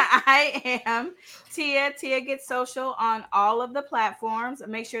 I am Tia. Tia Gets Social on all of the platforms.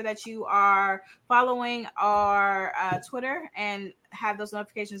 Make sure that you are following our Twitter and have those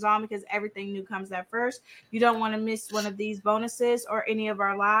notifications on, because everything new comes at first. You don't want to miss one of these bonuses or any of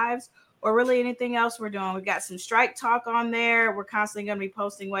our lives or really anything else we're doing. We've got some strike talk on there. We're constantly going to be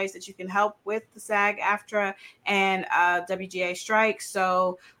posting ways that you can help with the SAG-AFTRA and WGA strike.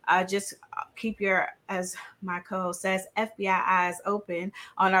 So just keep your, as my co-host says, FBI eyes open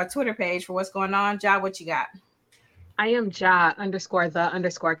on our Twitter page for what's going on. Ja, what you got? I am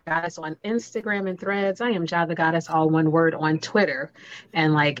Ja_the_goddess on Instagram and Threads. I am Ja the Goddess, all one word, on Twitter.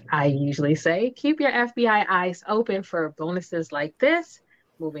 And like I usually say, keep your FBI eyes open for bonuses like this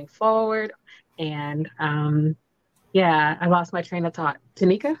moving forward. And I lost my train of thought.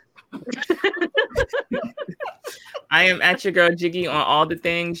 Tanika? I am at your girl Jiggy on all the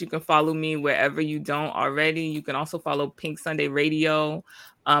things. You can follow me wherever you don't already. You can also follow Pink Sunday Radio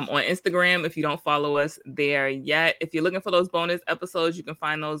on Instagram if you don't follow us there yet. If you're looking for those bonus episodes, you can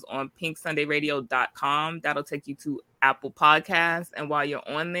find those on pinksundayradio.com. That'll take you to Apple Podcasts. And while you're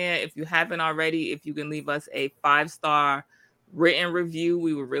on there, if you haven't already, if you can leave us a 5-star written review,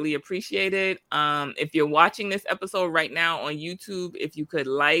 we would really appreciate it. If you're watching this episode right now on YouTube, if you could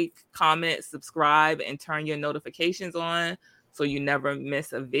like, comment, subscribe, and turn your notifications on so you never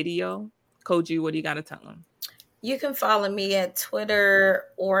miss a video. Kogi, what do you got to tell them? You can follow me at Twitter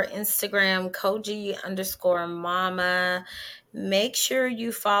or Instagram, Kogi_mama. Make sure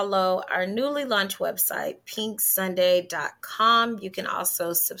you follow our newly launched website, pinksunday.com. You can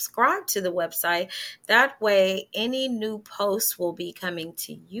also subscribe to the website. That way, any new posts will be coming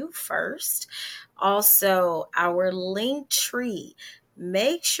to you first. Also, our link tree.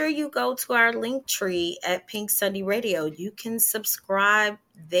 Make sure you go to our link tree at Pink Sunday Radio. You can subscribe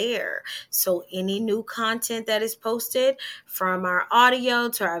there. So any new content that is posted, from our audio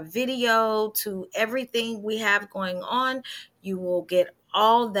to our video to everything we have going on, you will get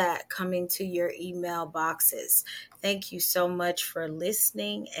all that coming to your email boxes. Thank you so much for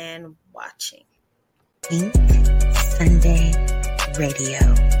listening and watching. Pink Sunday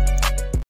Radio.